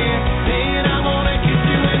glowing. Then I wanna kiss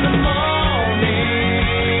you in the morning.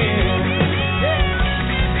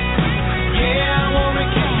 Yeah, I wanna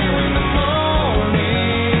kiss you in the morning.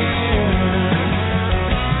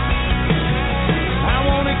 I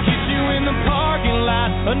wanna kiss you in the parking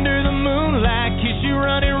lot under the moonlight, kiss you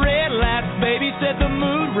running red lights, baby, set the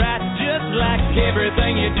mood right, just like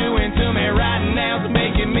everything you're doing to me right now is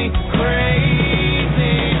making me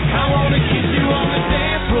crazy. I wanna kiss you on the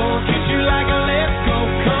dance floor, kiss you like a let's go,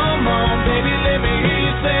 come on, baby, let me hear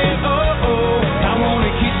you say, oh, oh. I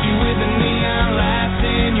wanna kiss you with the neon lights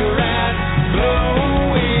in your eyes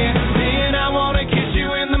glowing. Then I wanna kiss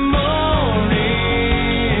you in the morning.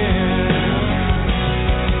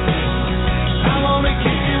 I wanna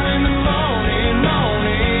kiss you in the morning,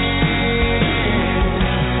 morning.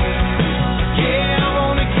 Yeah, I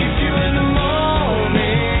wanna kiss you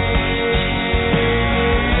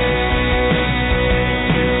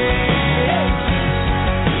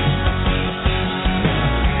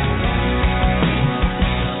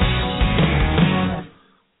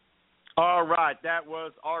that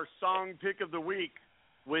was our song pick of the week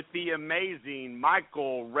with the amazing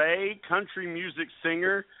Michael Ray, country music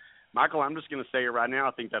singer. Michael, I'm just going to say it right now.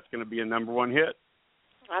 I think that's going to be a number one hit.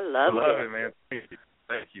 I love it, man.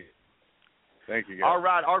 Thank you. Thank you, guys. All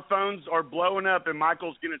right, our phones are blowing up, and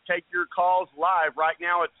Michael's going to take your calls live right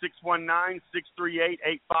now at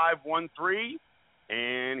 619-638-8513.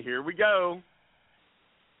 And here we go.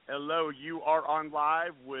 Hello, you are on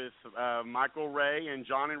live with Michael Ray and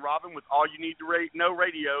John and Robin with All You Need to Know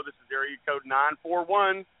Radio. This is area code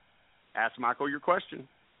 941. Ask Michael your question.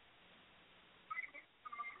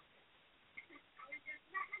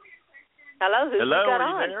 Hello, who's Hello, got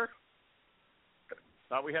are on? You there?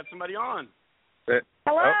 Thought we had somebody on.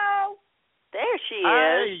 Hello. Oh. There she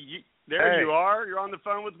is. You are. You're on the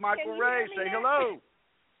phone with Michael Ray. Say hello.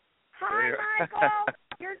 Hi, Michael.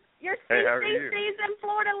 Your CCC's in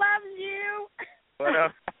Florida loves you. What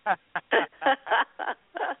up? How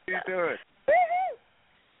you doing? Woo-hoo.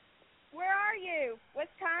 Where are you?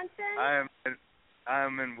 Wisconsin?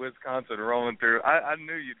 I'm in Wisconsin rolling through. I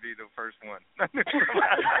knew you'd be the first one.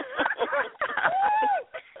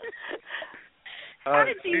 How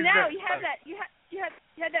did you know? You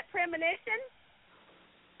had that premonition?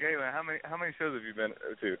 Galen, how many shows have you been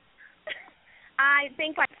to? I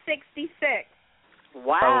think like 66.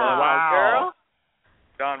 Wow, girl.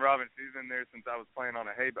 Don Robbins, she's been there since I was playing on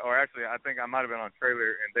a hay bale. Or actually, I think I might have been on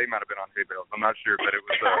trailer, and they might have been on hay bales. I'm not sure, but it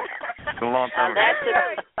was a long time ago.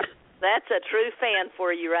 That's a true fan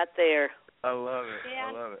for you right there. I love it. Yeah.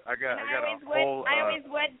 I love it. I got a whole... I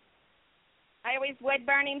always wood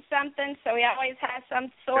burning something, so he always has some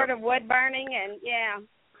sort of wood burning, and yeah.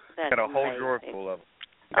 Got a whole drawer full of them.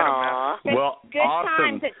 Aww. Good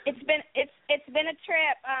awesome. times. It's been a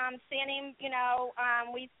trip. Seeing him,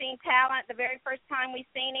 we've seen talent the very first time we've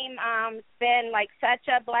seen him. It's been like such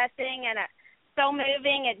a blessing and so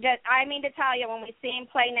moving. I mean to tell you, when we see him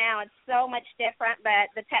play now, it's so much different.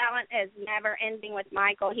 But the talent is never ending with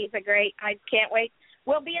Michael. He's a great. I can't wait.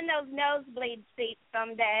 We'll be in those nosebleed seats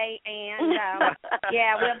someday, and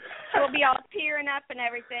yeah, we'll be all tearing up and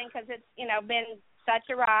everything because it's been such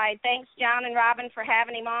a ride. Thanks, John and Robin, for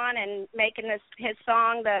having him on and making his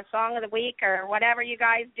song the song of the week or whatever you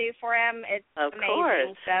guys do for him. It's amazing.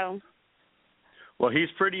 Course. So. Well, he's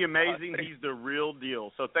pretty amazing. He's the real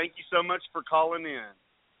deal. So thank you so much for calling in.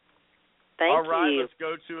 Thank you. All right, let's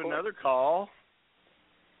go to another call.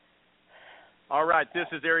 All right, this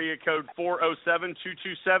is area code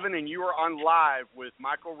 407-227, and you are on live with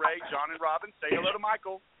Michael Ray, John and Robin. Say hello to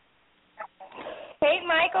Michael. Hey,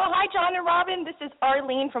 Michael. Hi, John and Robin. This is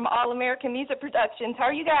Arlene from All American Music Productions. How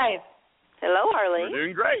are you guys? Hello, Arlene. We're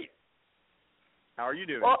doing great. How are you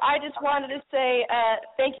doing? Well, I just wanted to say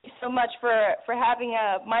thank you so much for having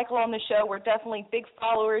Michael on the show. We're definitely big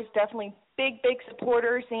followers, definitely big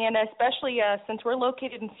supporters, and especially since we're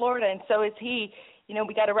located in Florida, and so is he.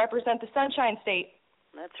 We got to represent the Sunshine State.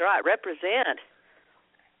 That's right. Represent.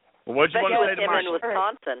 Well, what do you want to say to Michael? In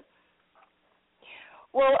Wisconsin.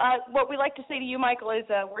 Well, what we like to say to you, Michael, is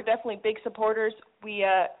we're definitely big supporters. We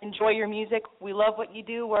enjoy your music. We love what you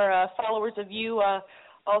do. We're followers of you.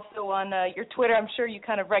 Also on your Twitter, I'm sure you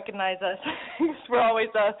kind of recognize us because we're always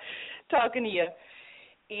talking to you.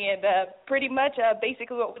 And pretty much,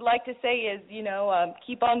 basically what we'd like to say is,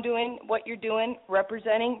 keep on doing what you're doing,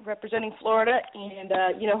 representing Florida, and,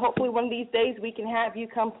 hopefully one of these days we can have you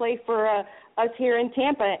come play for us here in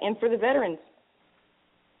Tampa and for the veterans.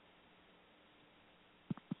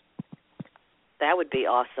 That would be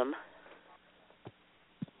awesome.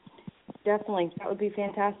 Definitely. That would be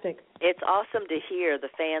fantastic. It's awesome to hear the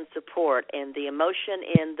fan support and the emotion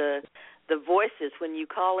in the voices when you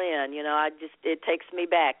call in. It takes me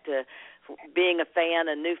back to being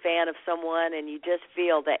a new fan of someone, and you just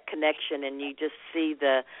feel that connection, and you just see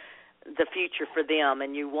the future for them,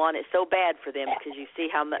 and you want it so bad for them because you see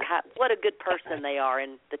what a good person they are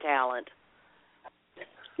and the talent.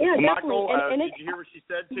 Yeah, Michael, definitely. Did you hear what she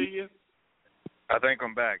said to you? I think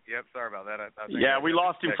I'm back. Yep, sorry about that. I think we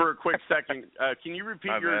lost him for a quick second. Can you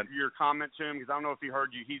repeat your comment to him? Because I don't know if he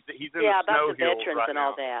heard you. He's in the snow about the hills veterans right and now.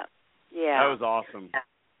 all that. Yeah, that was awesome.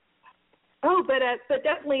 Oh, but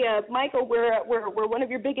definitely, Michael, we're one of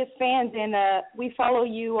your biggest fans, and we follow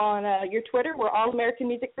you on your Twitter. We're All American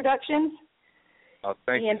Music Productions. Oh,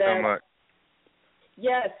 thank you so much.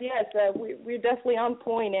 Yes, we're definitely on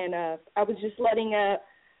point, and I was just letting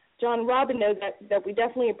John and Robin know that we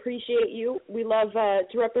definitely appreciate you. We love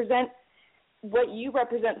to represent what you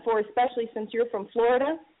represent for, especially since you're from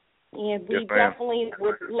Florida. And we definitely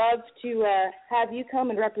would love to have you come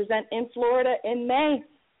and represent in Florida in May.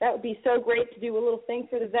 That would be so great to do a little thing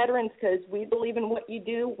for the veterans because we believe in what you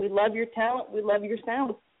do. We love your talent. We love your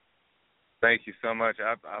sound. Thank you so much.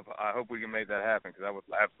 I hope we can make that happen because I would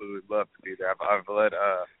absolutely love to be there. I've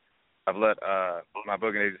let my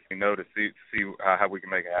booking agency know to see how we can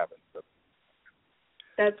make it happen. So.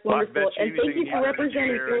 That's wonderful, and thank you for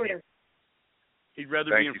representing Florida. He'd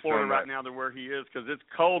rather be in Florida right now than where he is because it's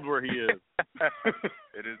cold where he is.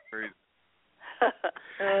 It is freezing.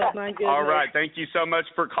 Oh, my goodness. All right. Thank you so much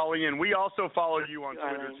for calling in. We also follow you on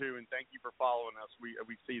Twitter, too, and thank you for following us. We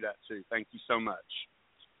see that, too. Thank you so much.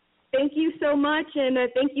 Thank you so much, and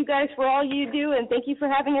thank you guys for all you do, and thank you for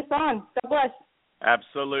having us on. God bless.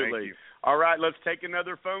 Absolutely. All right. Let's take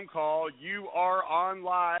another phone call. You are on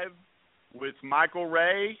live with Michael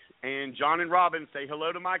Ray and John and Robin. Say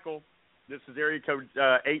hello to Michael. This is area code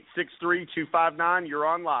 863-259. You're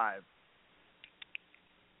on live.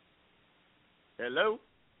 Hello.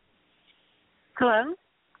 Hello.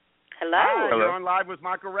 Hello. Hi, you're on live with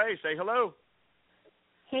Michael Ray. Say hello.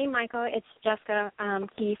 Hey, Michael. It's Jessica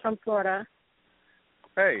Key from Florida.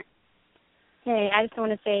 Hey. Hey, I just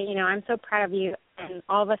want to say, I'm so proud of you, and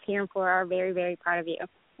all of us here in Florida are very, very proud of you.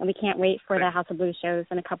 And we can't wait for the House of Blues shows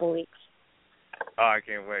in a couple of weeks. Oh, I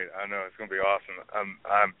can't wait. I know it's gonna be awesome.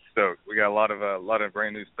 I'm stoked. We got a lot of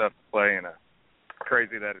brand new stuff to play, and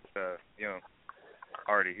crazy that it's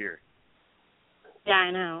already here. Yeah, I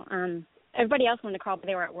know. Everybody else wanted to call, but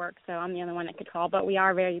they were at work, so I'm the only one that could call. But we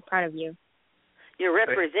are very proud of you. You're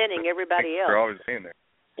representing everybody else. You're always being there.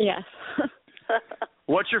 Yes.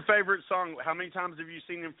 What's your favorite song? How many times have you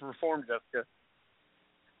seen him perform, Jessica?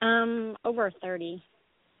 Over 30.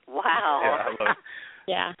 Wow. Yeah, I love it.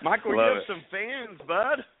 Yeah. Michael, you have some fans,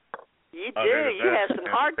 bud. You do. You have some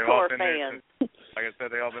hardcore fans. Like I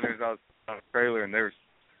said, they all been there since I was on a trailer, and they were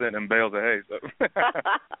sitting in bales of hay. So.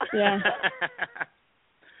 Yeah.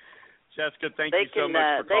 Jessica, thank you so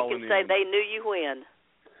much for calling in. They can say they knew you when.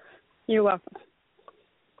 You're welcome.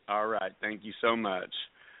 All right. Thank you so much.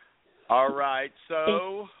 All right.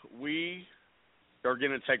 So we are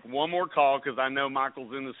going to take one more call because I know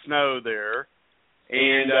Michael's in the snow there.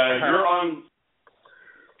 And you're on.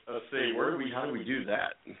 Let's see. How do we do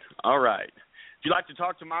that? All right. If you'd like to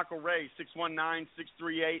talk to Michael Ray,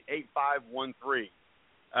 619-638-8513.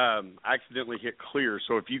 I accidentally hit clear.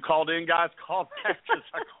 So if you called in, guys, call back because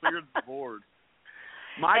I cleared the board.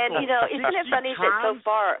 Michael, and, isn't it funny that so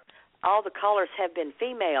far all the callers have been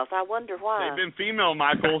females? I wonder why. They've been female,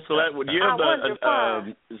 Michael. So that would you have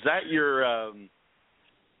is that your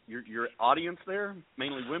audience there?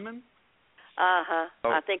 Mainly women? Uh-huh.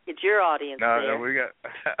 Oh. I think it's your audience there. No, we got...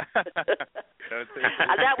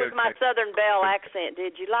 that was my Southern Belle accent.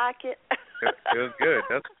 Did you like it? It was good.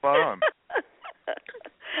 That's spot on.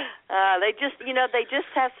 They just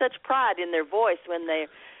have such pride in their voice when they're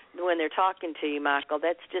talking to you, Michael.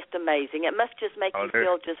 That's just amazing. It must just make you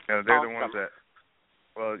feel just they're awesome. The ones that,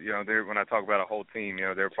 they're when I talk about a whole team,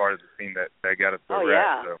 they're part of the team that got us where we're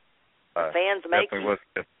at. So, fans make you.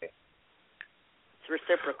 It's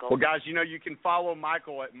reciprocal. Well, guys, you can follow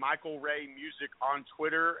Michael at Michael Ray Music on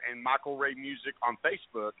Twitter and Michael Ray Music on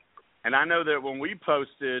Facebook. And I know that when we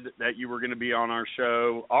posted that you were going to be on our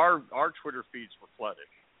show, our Twitter feeds were flooded.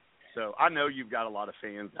 So I know you've got a lot of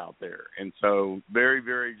fans out there. And so very,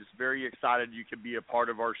 very, just very excited you could be a part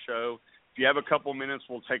of our show. If you have a couple minutes,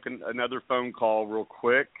 we'll take another phone call real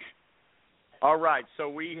quick. All right, so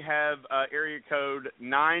we have area code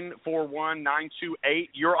 941928.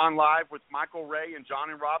 You're on live with Michael Ray and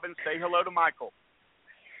John and Robin. Say hello to Michael.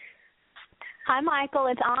 Hi, Michael.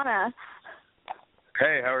 It's Anna.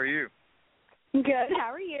 Hey, how are you? Good.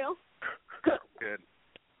 How are you? Good.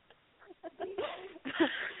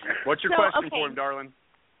 What's your question for him, darling?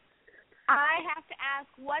 I have to ask,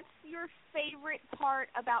 what's your favorite part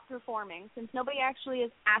about performing? Since nobody actually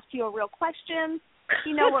has asked you a real question,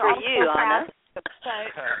 we're all you, Anna.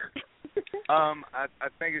 I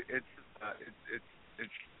think it's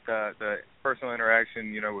the personal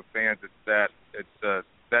interaction, with fans.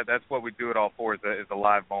 That's what we do it all for is a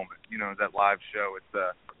live moment. That live show.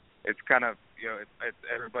 It's kind of it's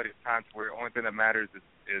everybody's time where the only thing that matters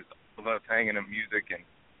is love hanging in music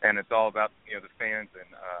and it's all about the fans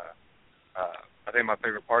and I think my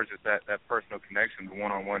favorite part is just that personal connection, the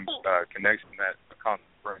one-on-one connection that a concert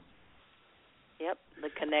brings. Yep, the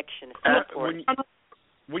connection. When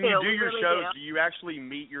you do your shows, do you actually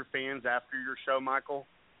meet your fans after your show, Michael?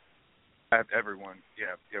 Everyone,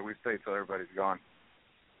 yeah. We stay till everybody's gone.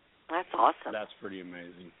 That's awesome. That's pretty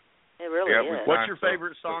amazing. It really is. What's your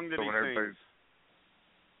favorite song that he sings?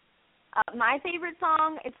 My favorite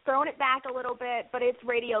song, it's throwing it back a little bit, but it's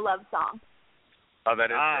Radio Love Song. Oh,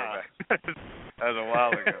 that is throwback. That was a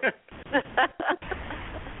while ago.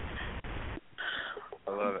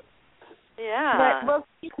 I love it. Yeah. But we'll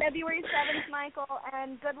see February 7th, Michael,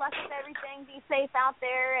 and good luck with everything. Be safe out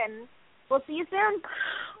there, and we'll see you soon.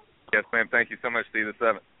 Yes, ma'am. Thank you so much. See you the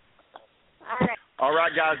 7th. All right. All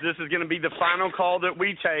right, guys, this is going to be the final call that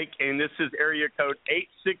we take, and this is area code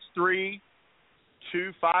 863-259.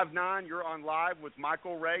 You're on live with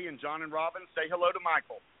Michael Ray and John and Robin. Say hello to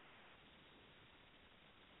Michael.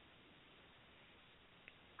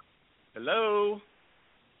 Hello.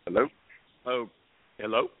 Hello. Oh,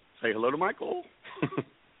 hello. Say hello to Michael.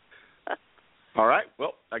 All right.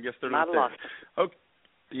 Well, I guess they're not there. Okay.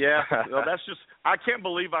 Yeah. Well, that's just. I can't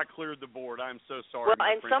believe I cleared the board. I'm so sorry. Well,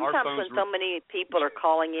 and sometimes when so many people are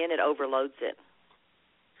calling in, it overloads it.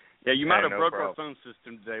 Yeah, you might have broke our phone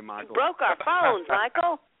system today, Michael. You broke our phones,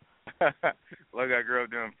 Michael. Look, I grew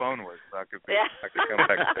up doing phone work, so I could come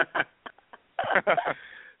back.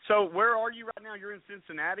 So where are you right now? You're in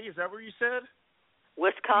Cincinnati. Is that where you said?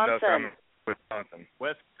 Wisconsin. No, Wisconsin.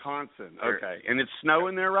 Wisconsin. Okay. And it's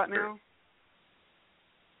snowing there right now?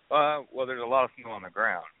 Well, there's a lot of snow on the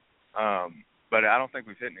ground, but I don't think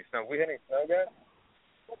we've hit any snow. We hit any snow, guys?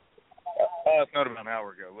 It snowed about an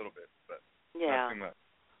hour ago, a little bit, but not too much.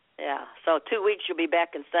 Yeah. So 2 weeks you'll be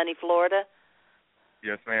back in sunny Florida?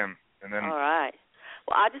 Yes, ma'am. And then. All right.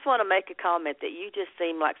 Well, I just want to make a comment that you just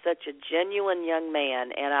seem like such a genuine young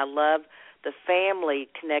man, and I love the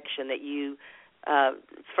family connection that you.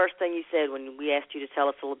 First thing you said when we asked you to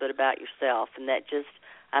tell us a little bit about yourself, and that just.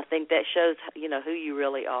 I think that shows, who you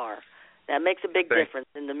really are. That makes a big difference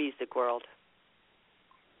in the music world.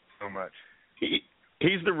 So much.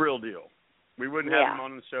 He's the real deal. We wouldn't have him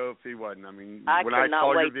on the show if he wasn't. I mean, when I cannot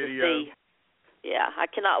saw wait your video. to see. Yeah, I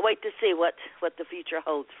cannot wait to see what the future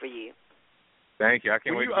holds for you. Thank you. I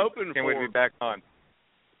can't wait to be back on.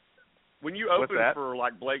 When you open for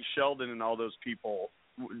like Blake Shelton and all those people,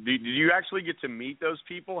 did you actually get to meet those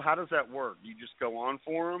people? How does that work? You just go on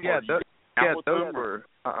for them? Yeah, those were.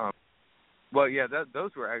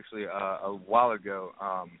 Those were actually a while ago,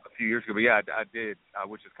 a few years ago. But yeah, I did,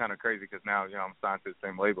 which is kind of crazy because now I'm signed to the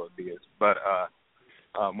same label as he is. But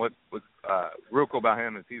what's real cool about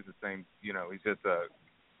him is he's the same. He's just a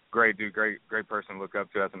great dude, great person to look up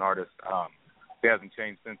to as an artist. He hasn't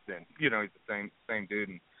changed since then. He's the same dude.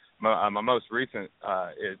 And my most recent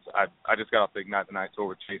is I just got off the Ignite the Night tour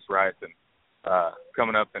with Chase Rice, and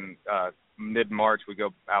coming up in mid-March we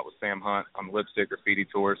go out with Sam Hunt on the Lipstick Graffiti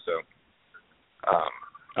tour. So.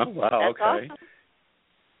 Oh wow! Okay. Awesome.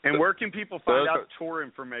 And where can people find out tour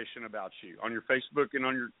information about you? On your Facebook and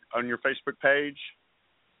on your Facebook page?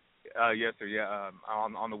 Yes, sir. Yeah,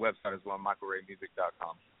 on the website as well,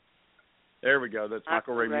 michaelraymusic.com. There we go. That's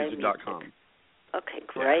michaelraymusic.com. Okay,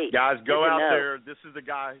 great. Guys, go out there. This is a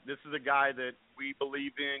guy that we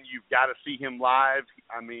believe in. You've got to see him live.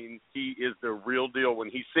 I mean, he is the real deal. When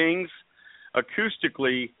he sings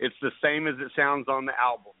acoustically, it's the same as it sounds on the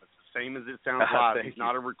album. It's the same as it sounds live. He's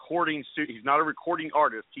not a recording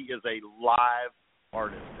artist. He is a live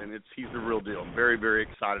artist, and he's the real deal. I'm very, very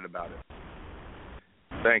excited about it.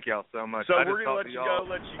 Thank y'all so much. So we're going to let you go.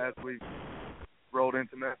 As we rolled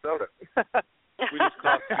into Minnesota. We just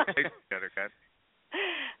talked together, guys.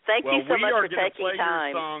 Thank you so much for taking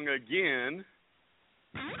time.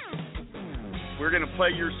 We're going to play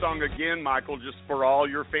your song again, Michael, just for all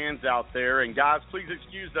your fans out there. And, guys, please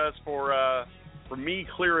excuse us for me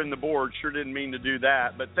clearing the board. Sure didn't mean to do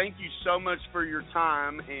that. But thank you so much for your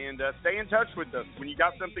time, and stay in touch with us. When you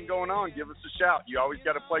got something going on, give us a shout. You always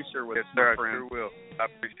got a place here with us, my friend. I sure will. I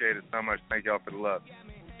appreciate it so much. Thank y'all for the love.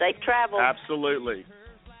 Safe travel. Absolutely.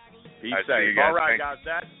 Be safe. All right, guys,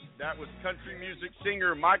 that was country music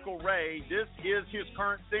singer Michael Ray. This is his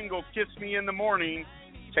current single, Kiss Me in the Morning.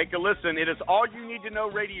 Take a listen. It is All You Need to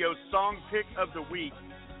Know Radio Song Pick of the Week.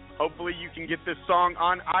 Hopefully you can get this song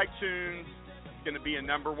on iTunes. It's going to be a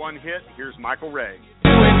 #1 hit. Here's Michael Ray.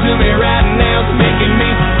 Doing to me right now is making me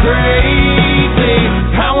crazy.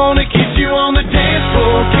 I want to kiss you on the dance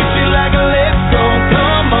floor, kiss you like a let's go.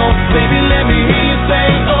 Come on, baby, let me hear you say,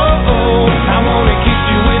 oh, oh. I want to kiss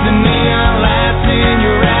you with the neon lights in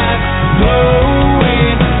your eyes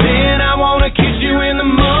glowing. Then I want to kiss you in the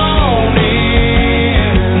morning.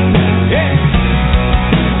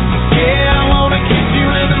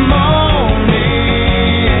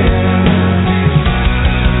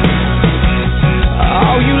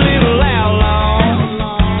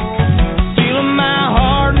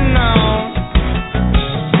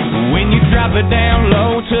 Down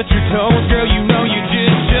low, touch your toes, girl, you know you're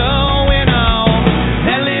just showing on.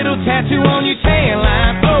 That little tattoo on your tan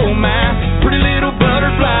line, oh my, pretty little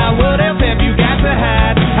butterfly, what else have you got to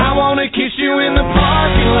hide? I wanna kiss you in the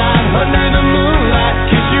parking lot, under the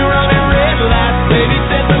moonlight, kiss you running red lights, baby,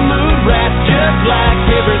 set the mood right, just like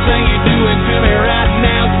everything you're doing to me right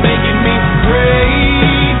now, it's making me crazy.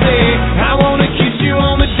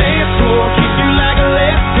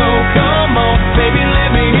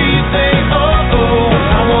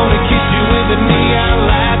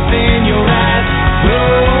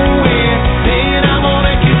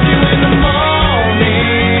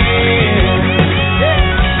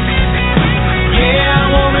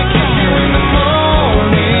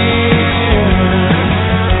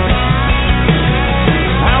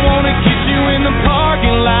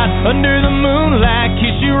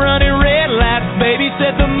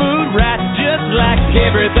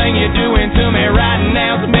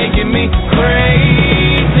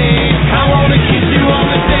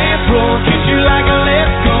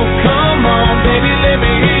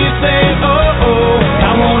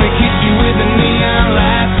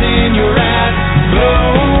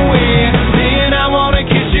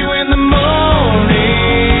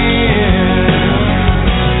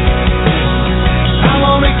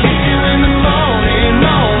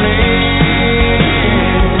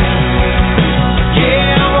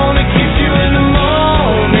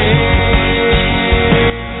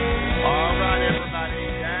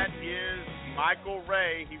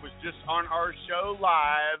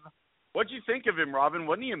 What'd you think of him, Robin?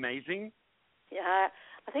 Wasn't he amazing? Yeah,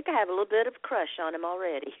 I think I have a little bit of a crush on him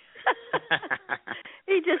already.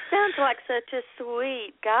 He just sounds like such a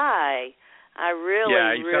sweet guy. I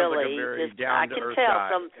really, he sounds like a really very just down I to can earth tell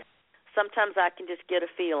guy. Sometimes I can just get a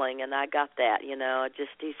feeling, and I got that. You know,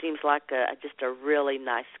 he seems like just a really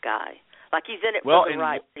nice guy. Like he's in it for the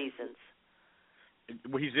right reasons.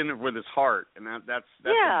 He's in it with his heart, and that's a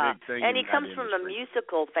big thing. And he comes industry. from a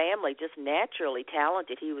musical family, just naturally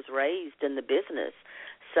talented. He was raised in the business,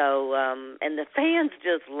 so and the fans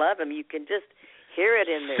just love him. You can just hear it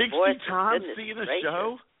in their 60 voice. 60 times seeing a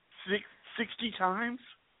show? 60 times?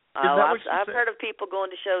 I've heard of people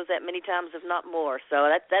going to shows that many times, if not more. So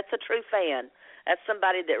that's a true fan. That's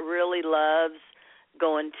somebody that really loves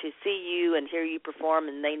going to see you and hear you perform,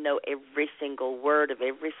 and they know every single word of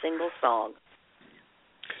every single song.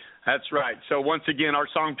 That's right. So once again, our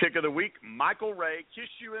song pick of the week, Michael Ray, Kiss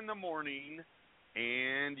You in the Morning,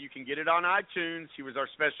 and you can get it on iTunes. He was our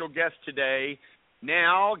special guest today.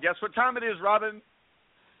 Now, guess what time it is, Robin?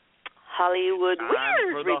 Hollywood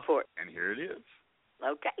Weird Report. And here it is.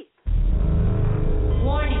 Okay.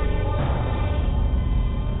 Warning.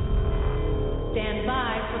 Stand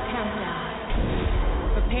by for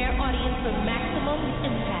countdown. Prepare audience for maximum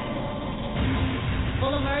impact.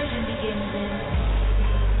 Full immersion begins in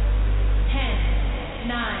 10,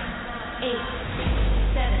 9, 8,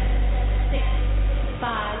 7, 6, 5,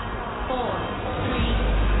 4, 3,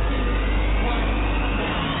 2, 1,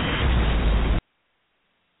 now.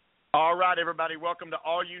 All right, everybody, welcome to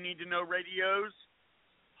All You Need to Know Radio's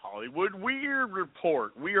Hollywood Weird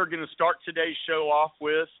Report. We are going to start today's show off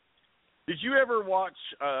with, did you ever watch,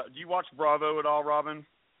 do you watch Bravo at all, Robin?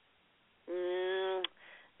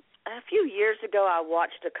 A few years ago I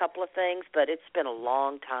watched a couple of things, but it's been a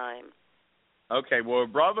long time. Okay, well, a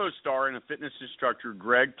Bravo star and a fitness instructor,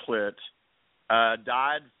 Greg Plitt,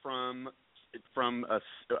 died from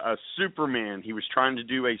a Superman. He was trying to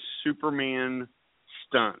do a Superman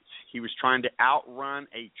stunt. He was trying to outrun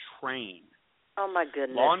a train. Oh, my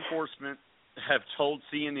goodness. Law enforcement have told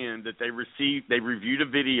CNN that they reviewed a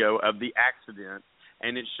video of the accident,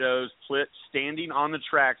 and it shows Plitt standing on the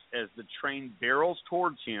tracks as the train barrels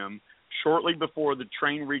towards him. Shortly before the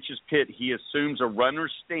train reaches pit, he assumes a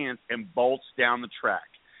runner's stance and bolts down the track.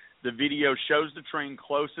 The video shows the train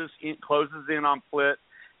closes in on Plitt,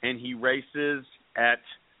 and he races at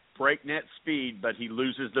breakneck speed, but he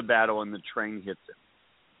loses the battle and the train hits him.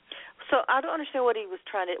 So I don't understand what he was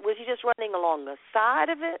trying to. Was he just running along the side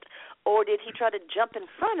of it, or did he try to jump in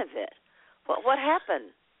front of it? What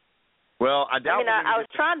happened? Well, I doubt. I was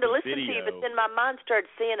trying to listen video. to you, but then my mind started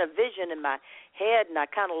seeing a vision in my head, and I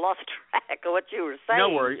kind of lost track of what you were saying.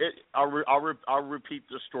 No worry. I'll repeat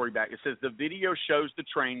the story back. It says the video shows the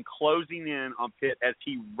train closing in on Pitt as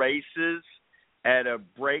he races at a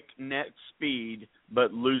breakneck speed,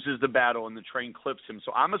 but loses the battle, and the train clips him.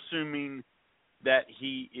 So I'm assuming that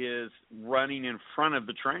he is running in front of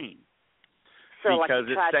the train. So because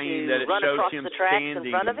like it's saying that it shows him the tracks standing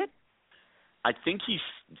in front of it? I think he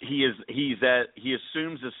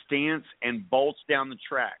assumes a stance and bolts down the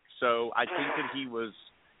track. So I think that he was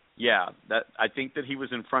I think that he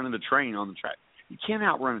was in front of the train on the track. You can't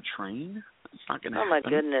outrun a train. It's not going to happen. Oh my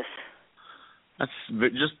goodness. That's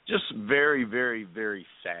just very, very, very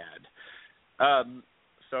sad.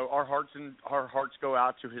 So our hearts go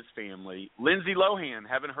out to his family. Lindsay Lohan.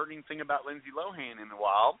 Haven't heard anything about Lindsay Lohan in a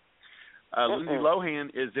while. Lindsay Lohan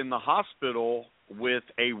is in the hospital with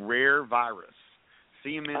a rare virus.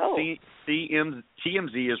 TMZ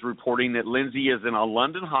is reporting that Lindsay is in a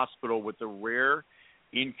London hospital with a rare,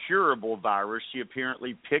 incurable virus she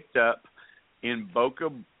apparently picked up in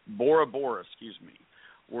Bora Bora.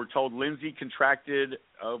 We're told Lindsay contracted,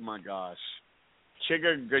 oh my gosh,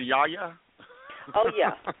 Chikungunya. Oh,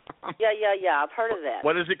 yeah. Yeah. I've heard of that.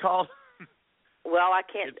 What is it called? Well, I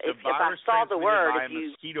can't. If I saw the word, by a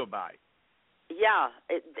mosquito bite. Yeah.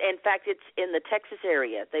 In fact, it's in the Texas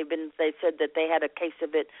area. They said that they had a case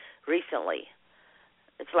of it recently.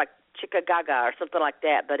 It's like Chikungunya or something like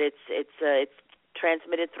that, but it's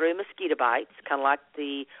transmitted through mosquito bites, kind of like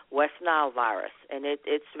the West Nile virus, and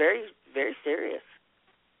it's very, very serious.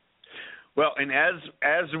 Well, and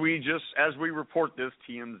as we report this,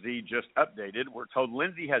 TMZ just updated. We're told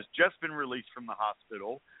Lindsay has just been released from the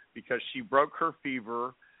hospital because she broke her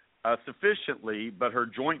fever sufficiently, but her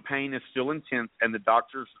joint pain is still intense, and the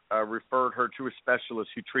doctors referred her to a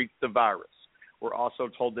specialist who treats the virus. We're also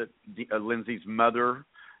told that Lindsay's mother,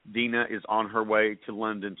 Dina, is on her way to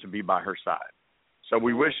London to be by her side. So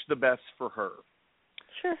we wish the best for her.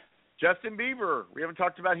 Sure. Justin Bieber. We haven't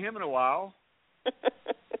talked about him in a while.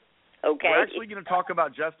 Okay. We're actually going to talk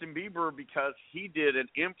about Justin Bieber because he did an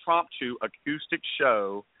impromptu acoustic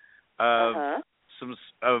show of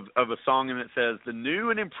of a song, and it says, "The new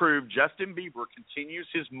and improved Justin Bieber continues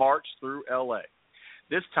his march through L.A.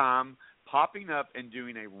 This time, popping up and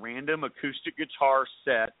doing a random acoustic guitar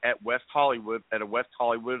set at a West Hollywood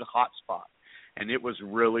hotspot." And it was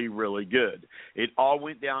really, really good. It all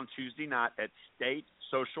went down Tuesday night at State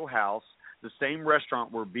Social House, the same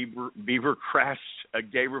restaurant where Bieber crashed a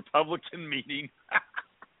gay Republican meeting.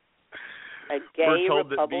 A gay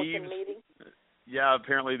Republican meeting? Yeah,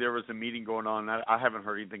 apparently there was a meeting going on. I haven't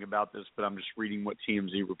heard anything about this, but I'm just reading what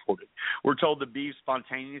TMZ reported. We're told that Biebs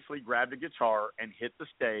spontaneously grabbed a guitar and hit the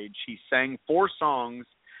stage. He sang 4 songs,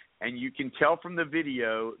 and you can tell from the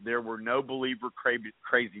video there were no Belieber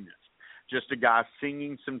craziness. Just a guy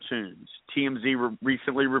singing some tunes. TMZ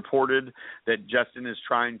recently reported that Justin is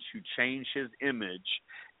trying to change his image,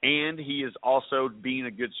 and he is also being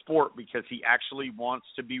a good sport because he actually wants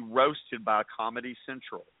to be roasted by Comedy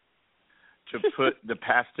Central to put the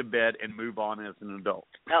past to bed and move on as an adult.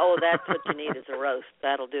 Oh, that's what you need is a roast.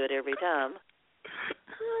 That'll do it every time.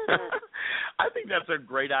 I think that's a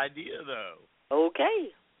great idea, though.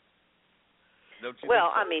 Okay.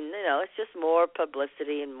 Well, I mean, it's just more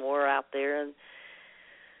publicity and more out there, and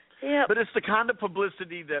yeah. But it's the kind of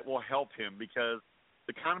publicity that will help him because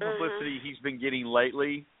the kind of publicity he's been getting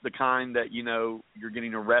lately, the kind that you're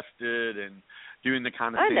getting arrested and doing the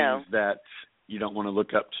kind of things that you don't want to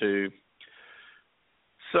look up to.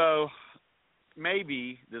 So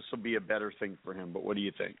maybe this will be a better thing for him. But what do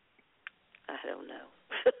you think? I don't know.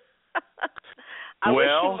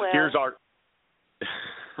 Well, here's our.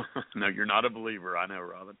 No, you're not a believer. I know,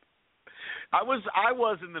 Robin. I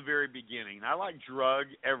was in the very beginning. I drug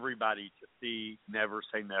everybody to see Never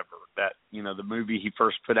Say Never. That the movie he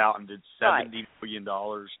first put out and did $70 million.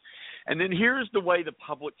 And then here's the way the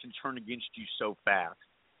public can turn against you so fast.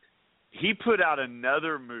 He put out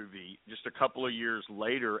another movie just a couple of years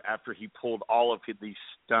later after he pulled all of these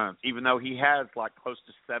stunts, even though he has close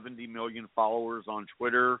to 70 million followers on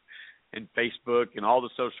Twitter and Facebook and all the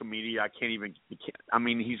social media.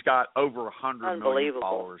 He's got over 100 million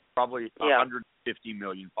followers, probably 150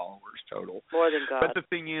 million followers total. More than God. But the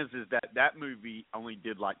thing is that movie only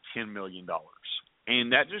did $10 million.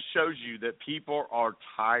 And that just shows you that people are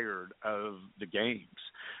tired of the games.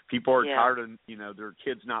 People are tired of, their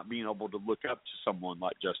kids not being able to look up to someone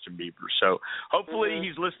like Justin Bieber. So hopefully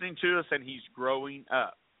he's listening to us and he's growing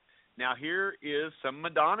up. Now here is some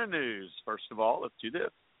Madonna news. First of all, let's do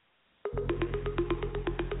this.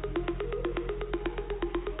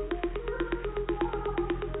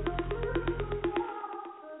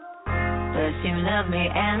 First you loved me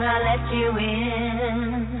and I let you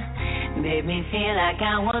in. Made me feel like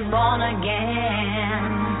I was born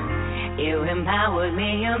again. You empowered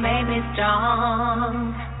me, you made me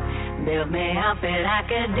strong. Built me up and I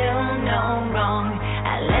could do no wrong.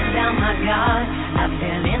 I let down my guard, I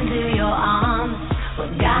fell into your arms.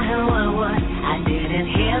 Forgot who I was, I didn't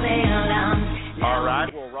hear the alarm. All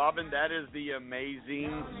right, well, Robin, that is the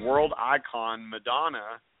amazing world icon,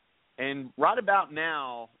 Madonna. And right about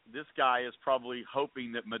now, this guy is probably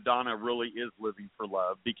hoping that Madonna really is living for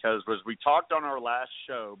love because as we talked on our last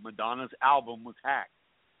show, Madonna's album was hacked.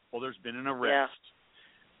 Well, there's been an arrest.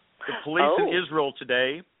 The police in Israel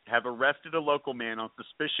today have arrested a local man on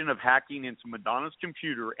suspicion of hacking into Madonna's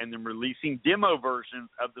computer and then releasing demo versions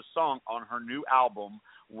of the song on her new album,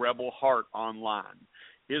 Rebel Heart, online.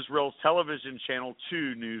 Israel's television channel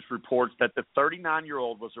 2 News reports that the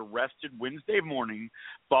 39-year-old was arrested Wednesday morning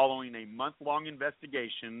following a month-long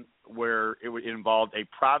investigation where it involved a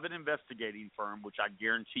private investigating firm, which I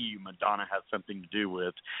guarantee you Madonna has something to do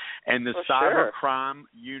with, and the cyber crime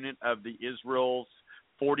unit of the Israel's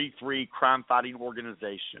 43 crime-fighting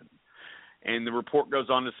organization. And the report goes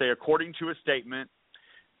on to say, according to a statement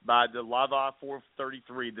by the Lava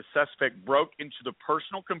 433, the suspect broke into the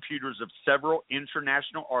personal computers of several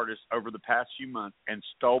international artists over the past few months and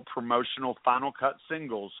stole promotional Final Cut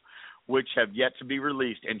singles, which have yet to be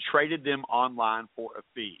released, and traded them online for a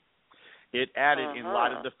fee. It added, in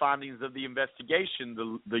light of the findings of the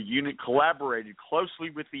investigation, the unit collaborated closely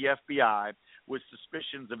with the FBI with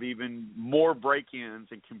suspicions of even more break-ins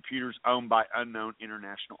and computers owned by unknown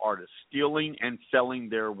international artists, stealing and selling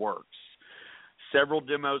their works. Several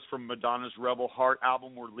demos from Madonna's Rebel Heart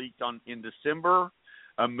album were leaked in December,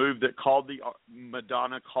 a move that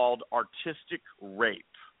Madonna called artistic rape,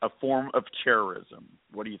 a form of terrorism.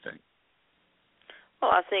 What do you think?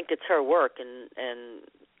 Well, I think it's her work, and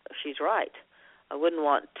she's right. I wouldn't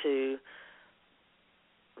want to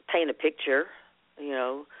paint a picture,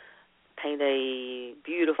 paint a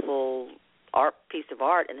beautiful piece of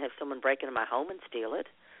art and have someone break into my home and steal it.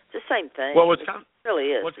 It's the same thing. Well,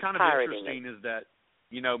 really is. What's kind of interesting is that,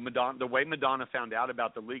 Madonna, the way Madonna found out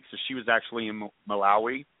about the leaks is she was actually in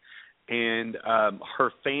Malawi, and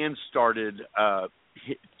her fans started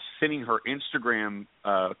sending her Instagram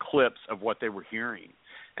clips of what they were hearing.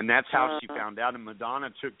 And that's how she found out. And Madonna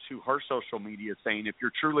took to her social media saying, if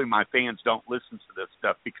you're truly my fans, don't listen to this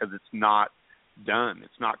stuff because it's not done.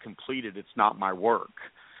 It's not completed. It's not my work.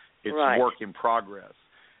 It's work in progress.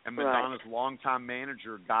 And Madonna's longtime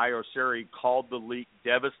manager, Guy Orseri, called the leak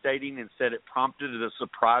devastating and said it prompted a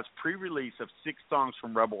surprise pre-release of 6 songs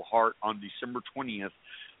from Rebel Heart on December 20th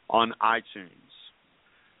on iTunes,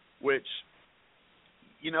 which,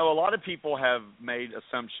 a lot of people have made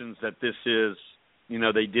assumptions that this is,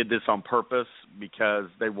 they did this on purpose because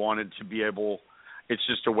they wanted to be able, it's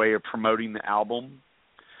just a way of promoting the album.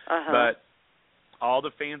 But all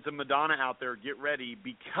the fans of Madonna out there, get ready,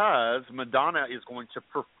 because Madonna is going to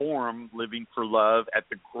perform Living for Love at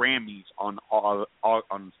the Grammys on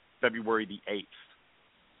February the 8th.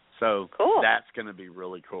 So that's going to be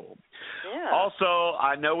really cool. Yeah. Also,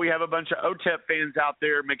 I know we have a bunch of OTEP fans out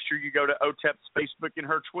there. Make sure you go to OTEP's Facebook and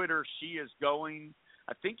her Twitter. She is going,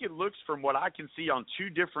 I think it looks from what I can see, on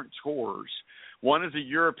 2 different tours. One is a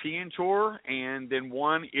European tour, and then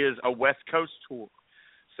one is a West Coast tour.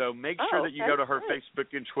 So make sure that you go to her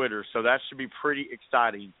Facebook and Twitter. So that should be pretty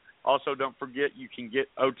exciting. Also, don't forget you can get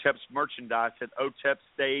OTEP's merchandise at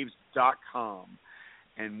otepsaves.com.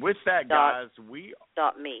 And with that, guys, .me.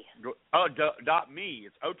 .me.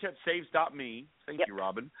 It's otepsaves.me. Thank you,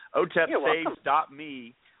 Robin.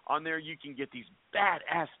 otepsaves.me. On there, you can get these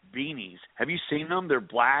badass beanies. Have you seen them? They're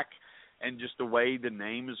black, and just the way the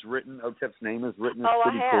name is written, OTEP's name is written, is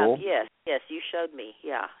pretty cool. Yes, you showed me.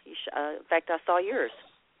 Yeah, in fact, I saw yours.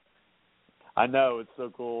 I know, it's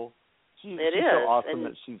so cool. She's is so awesome and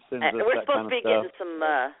that she sends us we're that supposed kind to be of stuff.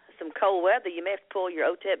 getting some cold weather. You may have to pull your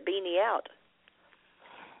OTEP beanie out.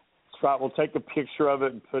 That's right. We'll take a picture of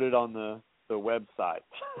it and put it on the website.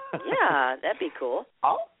 Yeah, that'd be cool.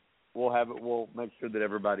 We'll have it. We'll make sure that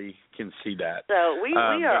everybody can see that. So we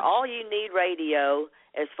are All You Need Radio,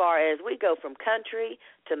 as far as we go from country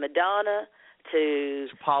to Madonna to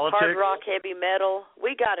politics, hard rock, heavy metal.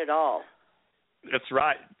 We got it all. That's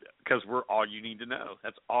right, because we're all you need to know.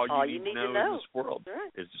 That's all you need to know in this world.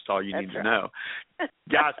 Is just all you need to know.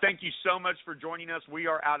 Guys, thank you so much for joining us. We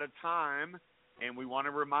are out of time, and we want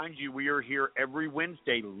to remind you we are here every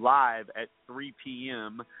Wednesday live at 3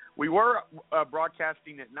 p.m. We were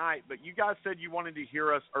broadcasting at night, but you guys said you wanted to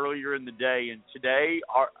hear us earlier in the day, and today,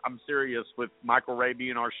 I'm serious, with Michael Raby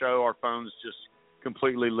and our show, our phones just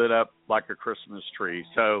completely lit up like a Christmas tree.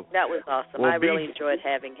 So that was awesome. I really enjoyed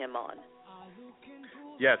having him on.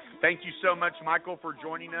 Yes, thank you so much, Michael, for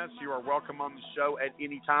joining us. You are welcome on the show at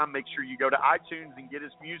any time. Make sure you go to iTunes and get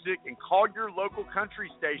his music, and call your local country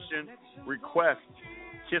station. Request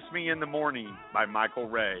Kiss Me in the Morning by Michael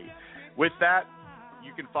Ray. With that,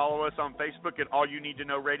 you can follow us on Facebook at All You Need to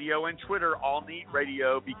Know Radio and Twitter, All Need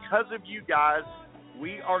Radio. Because of you guys,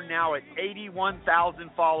 we are now at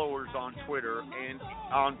 81,000 followers on Twitter, and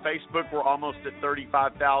on Facebook we're almost at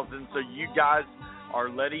 35,000. So you guys are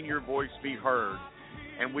letting your voice be heard.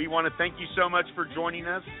 And we want to thank you so much for joining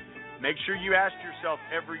us. Make sure you ask yourself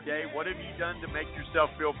every day, what have you done to make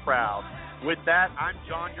yourself feel proud? With that, I'm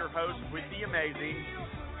John, your host, with the amazing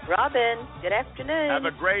Robin. Good afternoon. Have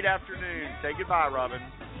a great afternoon. Say goodbye, Robin.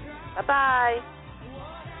 Bye-bye.